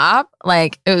drank pop.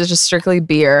 Like, it was just strictly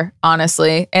beer,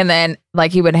 honestly. And then,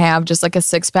 like, he would have just like a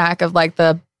 6-pack of like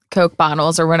the Coke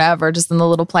bottles or whatever, just in the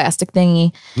little plastic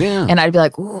thingy. Yeah. And I'd be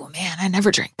like, oh, man, I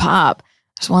never drank pop.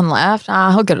 There's one left.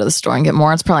 I'll go to the store and get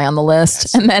more. It's probably on the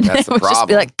list. And then it would just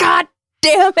be like, God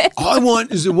damn it. All I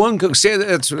want is the one Coke. See,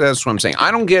 that's what I'm saying.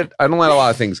 I don't let a lot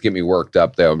of things get me worked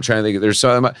up, though. I'm trying to think. There's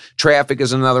some traffic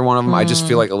is another one of them. I just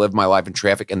feel like I live my life in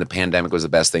traffic, and the pandemic was the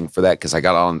best thing for that because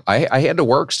I had to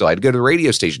work still. I had to go to the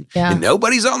radio station, and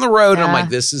nobody's on the road. And I'm like,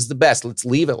 this is the best. Let's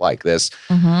leave it like this.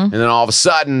 And then all of a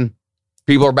sudden,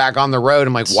 people are back on the road.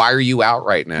 I'm like, why are you out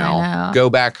right now? Go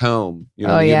back home. You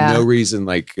know, you have no reason.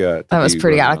 Like that was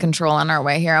pretty out of control on our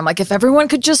way here. I'm like, if everyone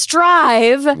could just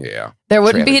drive, there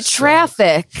wouldn't be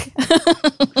traffic.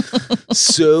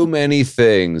 So many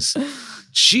things.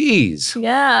 Jeez.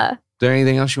 Yeah. Is there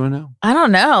anything else you want to know? I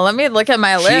don't know. Let me look at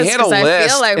my list. She had a list, I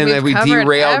feel like we covered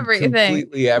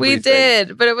completely everything. We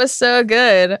did, but it was so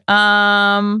good.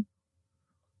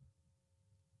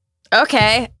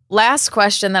 Okay. Last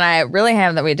question that I really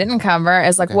have that we didn't cover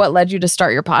is like, what led you to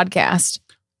start your podcast?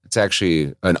 It's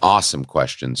actually an awesome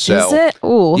question. So, is it?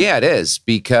 Ooh. Yeah, it is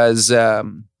because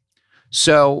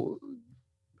so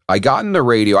I got into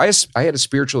radio. I had a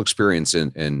spiritual experience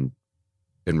in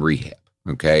rehab.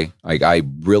 Okay, I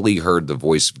really heard the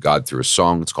voice of God through a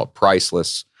song. It's called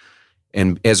Priceless,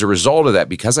 and as a result of that,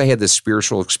 because I had this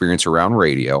spiritual experience around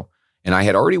radio, and I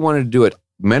had already wanted to do it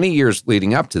many years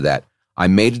leading up to that. I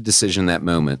made a decision that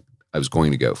moment. I was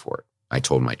going to go for it. I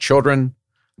told my children,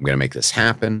 I'm going to make this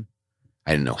happen.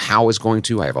 I didn't know how I was going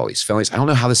to. I have all these feelings. I don't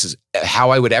know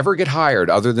how I would ever get hired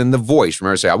other than the voice.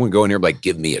 Remember, I say, I'm going to go in here and like,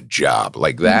 give me a job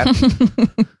like that.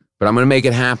 But I'm going to make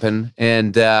it happen.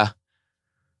 And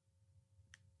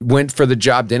went for the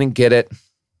job, didn't get it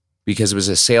because it was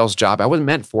a sales job. I wasn't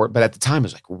meant for it, but at the time it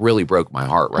was like really broke my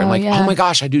heart, right? I'm like, oh my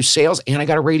gosh, I do sales and I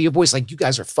got a radio voice. Like, you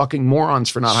guys are fucking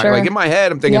morons for not hiring. Like, in my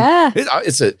head, I'm thinking,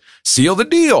 it's a seal the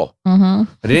deal. I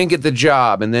didn't get the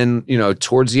job. And then,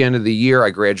 towards the end of the year, I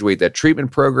graduate that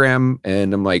treatment program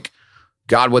and I'm like,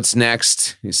 God, what's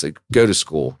next? He's like, go to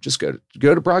school. Just go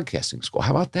to broadcasting school.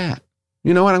 How about that?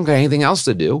 You know what? I don't got anything else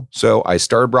to do. So I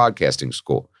started broadcasting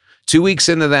school. 2 weeks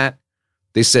into that,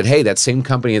 they said, hey, that same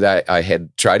company that I had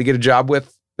tried to get a job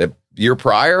with the year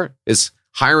prior is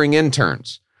hiring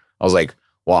interns. I was like,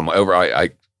 well, I'm over. I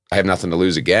have nothing to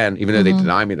lose again. Even though they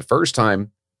denied me the first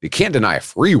time, they can't deny a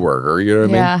free worker. You know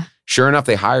what I mean? Sure enough,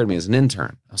 they hired me as an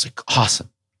intern. I was like, awesome.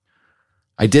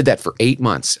 I did that for 8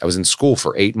 months. I was in school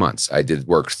for 8 months. I did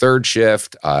work third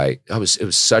shift. It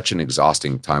was such an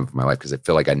exhausting time of my life because I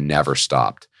feel like I never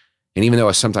stopped. And even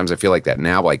though sometimes I feel like that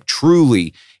now, like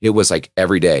truly, it was like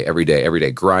every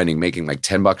day, grinding, making like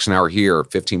 $10 an hour here,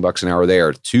 $15 an hour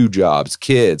there, 2 jobs,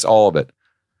 kids, all of it.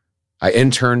 I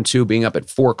interned too, being up at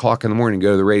 4 o'clock in the morning,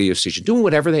 go to the radio station, doing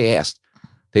whatever they asked.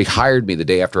 They hired me the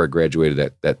day after I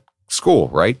graduated that school,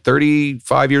 right?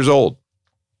 35 years old.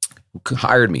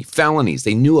 Hired me. Felonies.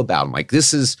 They knew about them. Like,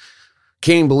 can't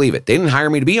even believe it. They didn't hire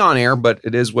me to be on air, but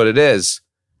it is what it is.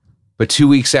 But 2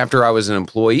 weeks after I was an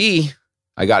employee,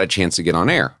 I got a chance to get on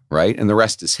air, right? And the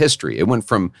rest is history. It went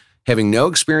from having no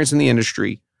experience in the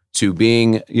industry to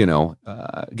being,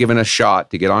 given a shot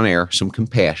to get on air, some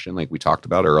compassion, like we talked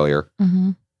about earlier.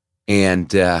 Mm-hmm. And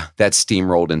that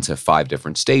steamrolled into 5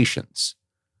 different stations.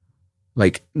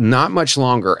 Like, not much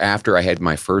longer after I had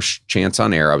my first chance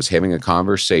on air, I was having a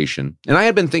conversation. And I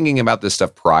had been thinking about this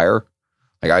stuff prior.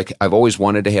 Like, I've always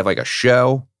wanted to have like a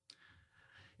show.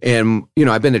 And,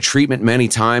 I've been to treatment many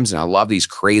times, and I love these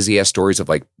crazy ass stories of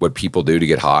like what people do to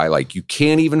get high. Like, you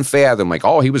can't even fathom, like,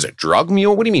 oh, he was a drug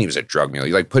mule? What do you mean he was a drug mule?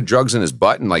 He like put drugs in his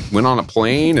butt and like went on a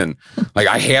plane, and like,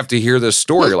 I have to hear this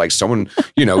story. Like, someone,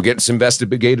 gets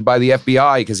investigated by the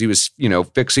FBI because he was,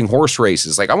 fixing horse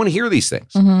races. Like, I want to hear these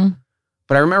things. Mm-hmm.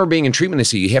 But I remember being in treatment, they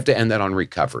say you have to end that on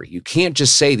recovery. You can't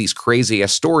just say these crazy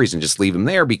ass stories and just leave them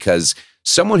there, because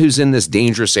someone who's in this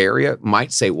dangerous area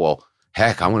might say, well,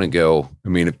 heck, I want to go. I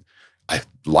mean,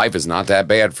 life is not that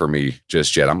bad for me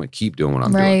just yet. I'm going to keep doing what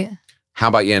I'm doing. How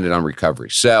about you end it on recovery?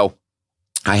 So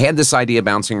I had this idea had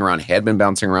been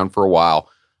bouncing around for a while.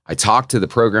 I talked to the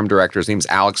program director. His name's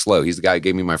Alex Lowe. He's the guy who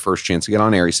gave me my first chance to get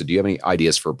on air. He said, do you have any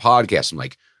ideas for a podcast? I'm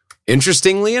like,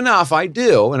 interestingly enough, I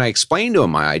do. And I explained to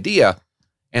him my idea.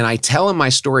 And I tell him my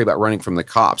story about running from the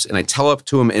cops. And I tell it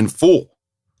to him in full.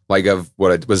 Like, of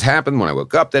what was happened when I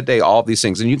woke up that day, all of these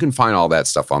things. And you can find all that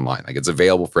stuff online. Like, it's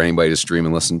available for anybody to stream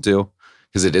and listen to,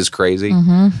 because it is crazy.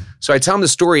 Mm-hmm. So I tell him the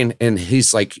story, and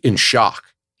he's like in shock.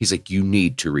 He's like, you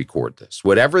need to record this.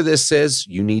 Whatever this is,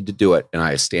 you need to do it. And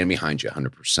I stand behind you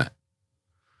 100%.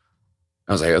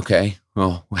 I was like, okay,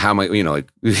 well, how am I,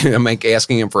 I'm like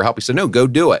asking him for help. He said, no, go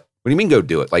do it. What do you mean go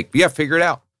do it? Like, yeah, figure it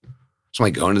out. So I'm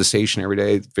like going to the station every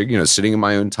day, sitting in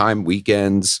my own time,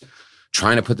 weekends,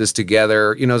 trying to put this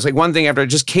together. It's like one thing after it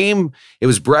just came, it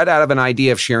was bred out of an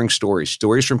idea of sharing stories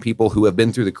from people who have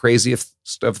been through the craziest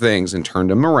of things and turned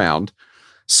them around.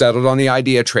 Settled on the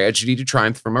idea, tragedy to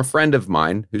triumph, from a friend of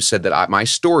mine who said that my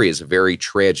story is a very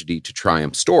tragedy to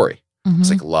triumph story. Mm-hmm. It's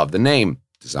like, love the name,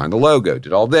 designed the logo,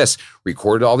 did all this,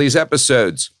 recorded all these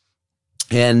episodes.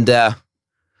 And,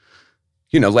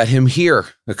 let him hear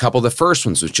a couple of the first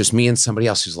ones was just me and somebody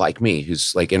else who's like me,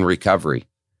 who's like in recovery.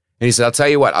 And he said, I'll tell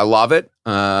you what, I love it.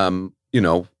 But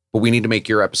we need to make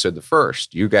your episode the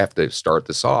first. You have to start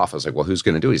this off. I was like, well, who's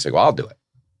going to do it? He's like, well, I'll do it.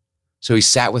 So he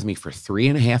sat with me for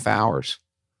 3.5 hours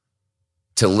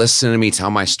to listen to me tell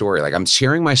my story. Like, I'm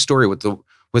sharing my story with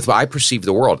what I perceive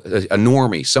the world, a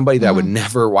normie, somebody that would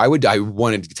never, why would I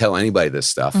want to tell anybody this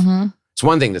stuff? Mm-hmm. It's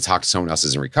one thing to talk to someone else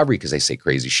who's in recovery because they say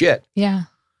crazy shit. Yeah. I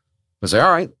was like,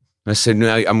 all right. I said,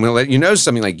 no, I'm going to let you know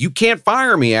something. Like, you can't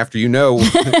fire me after you know.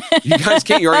 You guys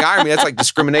can't. You already hired me. That's like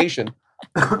discrimination.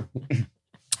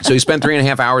 So he spent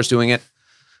 3.5 hours doing it.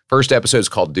 First episode is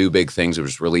called Do Big Things. It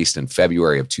was released in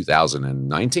February of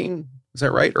 2019. Is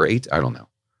that right? Or 8? I don't know.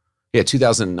 Yeah,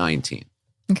 2019.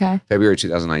 Okay. February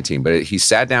 2019. But he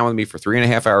sat down with me for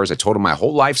 3.5 hours. I told him my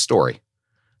whole life story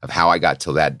of how I got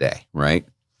till that day, right?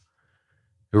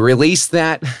 We released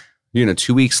that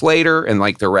 2 weeks later, and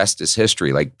like the rest is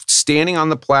history. Like, standing on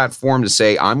the platform to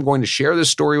say, I'm going to share this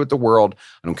story with the world.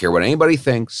 I don't care what anybody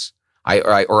thinks.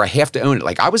 I have to own it.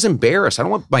 Like, I was embarrassed. I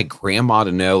don't want my grandma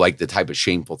to know like the type of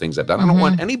shameful things I've done. I don't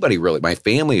want anybody, really, my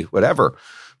family, whatever.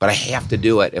 But I have to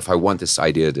do it if I want this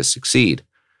idea to succeed.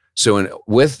 So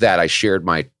with that, I shared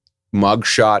my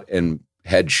mugshot and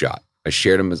headshot. I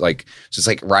shared them as like, just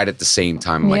like right at the same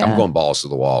time. I'm like, I'm going balls to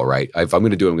the wall, right? If I'm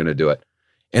going to do it, I'm going to do it.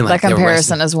 And like, that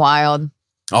comparison is wild.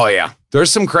 Oh, yeah.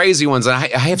 There's some crazy ones. And I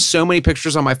have so many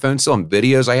pictures on my phone still and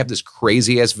videos. I have this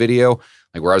crazy ass video,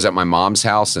 like where I was at my mom's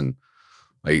house, and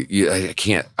like, I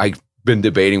can't, I've been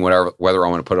debating whether I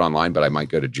want to put it online, but I might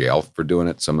go to jail for doing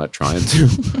it. So I'm not trying to.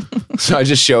 So I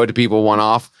just show it to people one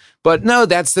off. But no,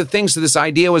 that's the thing. So this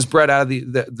idea was bred out of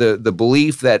the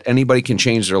belief that anybody can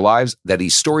change their lives, that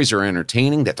these stories are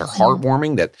entertaining, that they're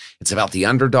heartwarming, that it's about the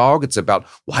underdog. It's about,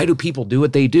 why do people do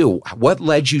what they do? What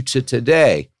led you to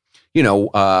today?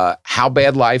 How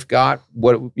bad life got,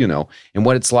 and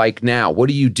what it's like now. What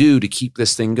do you do to keep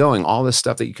this thing going? All this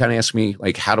stuff that you kind of ask me,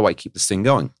 like, how do I keep this thing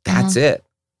going? That's it.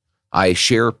 I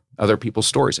share other people's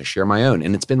stories. I share my own.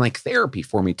 And it's been like therapy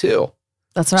for me too.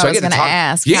 That's what I was going to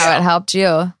ask, how it helped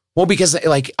you. Well, because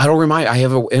like, I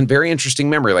have a very interesting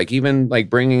memory, like even like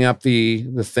bringing up the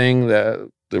thing,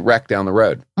 the wreck down the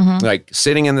road, like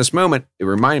sitting in this moment, it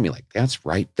reminded me like, that's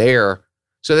right there.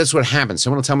 So that's what happens.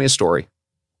 Someone will tell me a story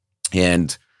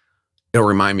and it'll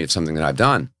remind me of something that I've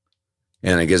done.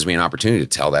 And it gives me an opportunity to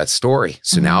tell that story.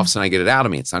 So now all of a sudden I get it out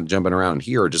of me. It's not jumping around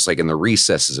here, just like in the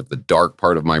recesses of the dark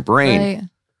part of my brain. Right.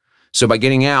 So by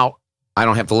getting out, I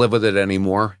don't have to live with it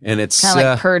anymore. And it's kind of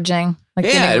like purging. Like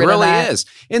yeah, it really is.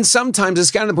 And sometimes it's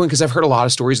gotten to the point because I've heard a lot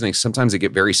of stories and sometimes they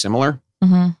get very similar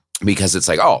because it's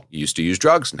like, oh, you used to use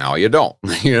drugs. Now you don't.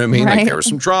 You know what I mean? Right. Like there was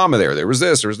some trauma there. There was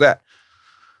this, there was that.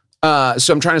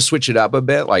 So I'm trying to switch it up a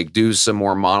bit, like do some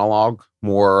more monologue,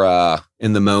 more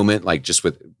in the moment, like just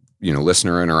with,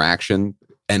 listener interaction,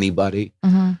 anybody,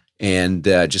 and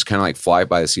just kind of like fly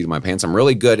by the seat of my pants. I'm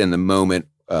really good in the moment.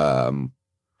 I don't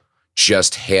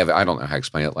know how to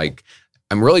explain it. Like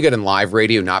I'm really good in live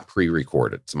radio, not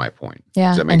pre-recorded. To my point.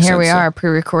 Yeah, and here we are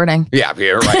pre-recording. Yeah,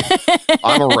 right.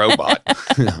 I'm a robot.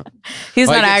 He's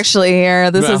not actually here.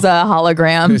 This is a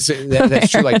hologram.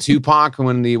 That's true. Like Tupac,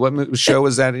 when what show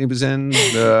was that he was in?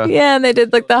 Yeah, and they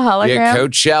did like the hologram. Yeah,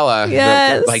 Coachella.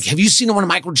 Yes. Like, have you seen the one of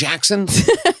Michael Jackson?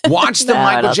 Watch the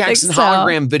Michael Jackson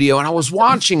hologram video. And I was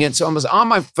watching it. So I was on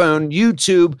my phone,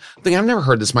 YouTube. I'm thinking, I've never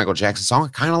heard this Michael Jackson song. I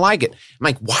kind of like it. I'm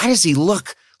like, why does he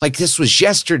look like this was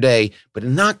yesterday, but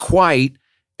not quite?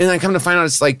 And I come to find out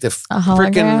it's like the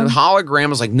freaking hologram. I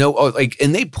was like, no,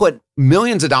 and they put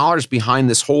millions of dollars behind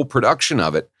this whole production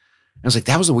of it. And I was like,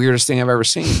 that was the weirdest thing I've ever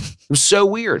seen. It was so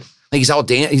weird. Like he's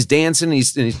dancing,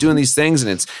 he's doing these things,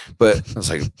 and but I was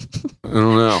like, I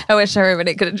don't know. I wish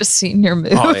everybody could have just seen your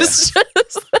moves. Oh, yeah.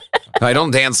 I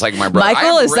don't dance like my brother.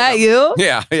 Michael, is that you?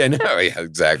 Yeah, I know. Yeah,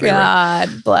 exactly. God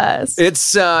right. bless.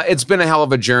 It's been a hell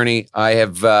of a journey. I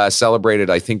have celebrated,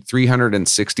 I think,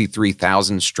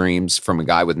 363,000 streams from a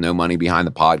guy with no money behind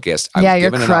the podcast. Yeah,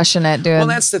 you're crushing it, dude. Well,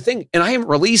 that's the thing. And I haven't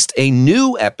released a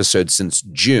new episode since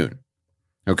June.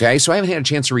 Okay, so I haven't had a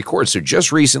chance to record. So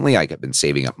just recently, I've been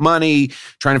saving up money,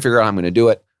 trying to figure out how I'm going to do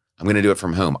it. I'm going to do it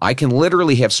from home. I can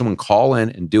literally have someone call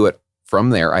in and do it from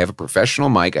there. I have a professional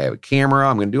mic. I have a camera.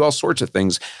 I'm going to do all sorts of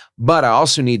things. But I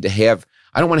also need to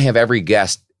I don't want to have every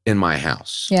guest in my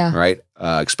house. Yeah. Right.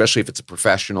 Especially if it's a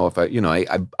professional. If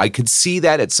I could see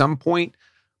that at some point,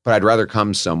 but I'd rather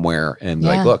come somewhere and be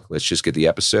like, look, let's just get the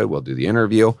episode. We'll do the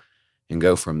interview and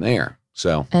go from there.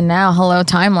 So. And now, hello,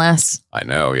 Timeless. I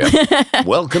know. Yeah.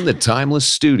 Welcome to Timeless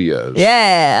Studios.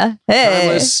 Yeah. Hey.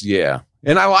 Timeless. Yeah.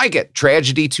 And I like it.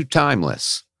 Tragedy to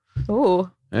timeless. Ooh.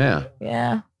 Yeah.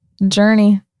 Yeah.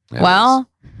 Journey. Well,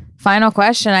 final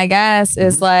question, I guess,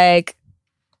 is like,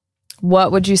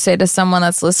 what would you say to someone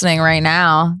that's listening right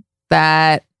now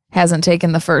that hasn't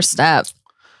taken the first step?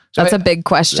 That's a big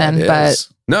question, but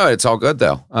no, it's all good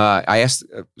though. I asked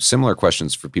similar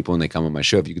questions for people when they come on my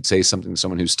show. If you could say something to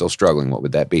someone who's still struggling, what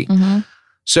would that be?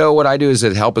 So what I do is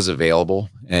that help is available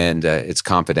and it's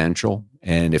confidential.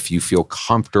 And if you feel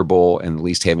comfortable in at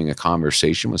least having a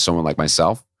conversation with someone like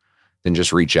myself, then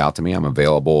just reach out to me. I'm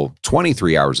available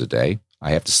 23 hours a day.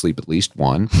 I have to sleep at least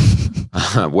one.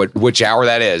 Which hour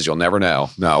that is, you'll never know.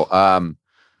 No,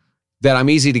 that I'm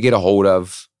easy to get a hold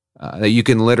of. That you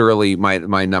can literally,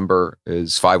 my number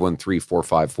is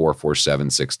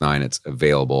 513-454-4769. It's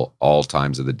available all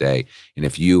times of the day. And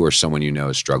if you or someone you know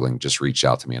is struggling, just reach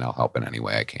out to me and I'll help in any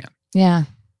way I can. Yeah.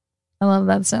 I love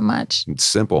that so much. It's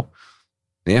simple.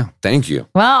 Yeah. Thank you.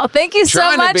 Well, thank you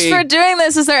so much for doing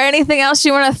this. Is there anything else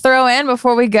you want to throw in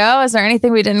before we go? Is there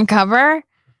anything we didn't cover?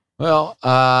 Well,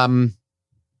 I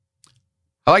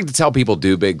like to tell people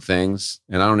do big things.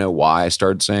 And I don't know why I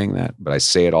started saying that, but I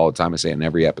say it all the time. I say it in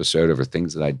every episode of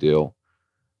things that I do.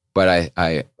 But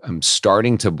I'm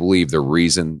starting to believe the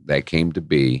reason that came to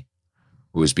be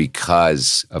was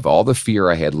because of all the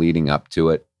fear I had leading up to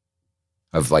it,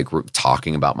 of like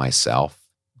talking about myself,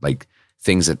 like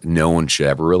things that no one should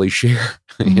ever really share.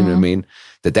 You know what I mean?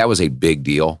 That was a big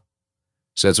deal.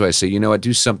 So that's why I say, you know what,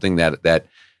 do something that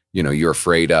you're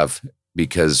afraid of,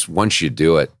 because once you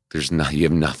do it, you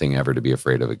have nothing ever to be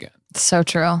afraid of again. So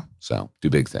true. So do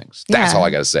big things. That's all I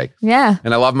got to say. Yeah.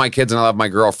 And I love my kids and I love my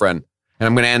girlfriend. And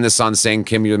I'm going to end this on saying,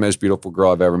 Kim, you're the most beautiful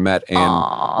girl I've ever met.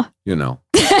 And,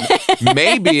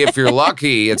 maybe if you're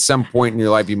lucky, at some point in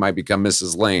your life, you might become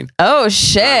Mrs. Lane. Oh,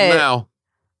 shit. No.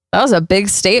 That was a big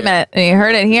statement. And you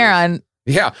heard it here on.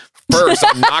 Yeah. First,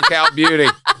 on Knockout Beauty.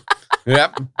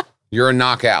 Yep. You're a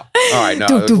knockout. All right.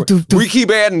 No, we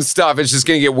keep adding stuff. It's just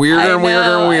going to get weirder and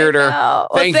weirder and weirder. Well,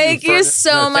 thank you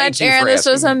so much, Aaron. This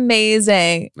was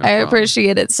amazing. I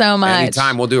appreciate it so much.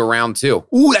 Anytime. We'll do a round two.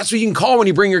 Ooh, that's what you can call when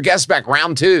you bring your guests back.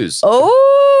 Round twos.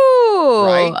 Oh,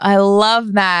 right? I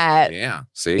love that. Yeah.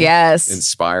 See? Yes.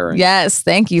 Inspiring. Yes.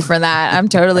 Thank you for that. I'm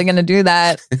totally going to do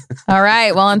that. All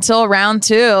right. Well, until round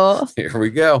two. Here we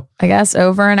go. I guess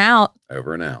over and out.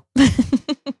 Over and out.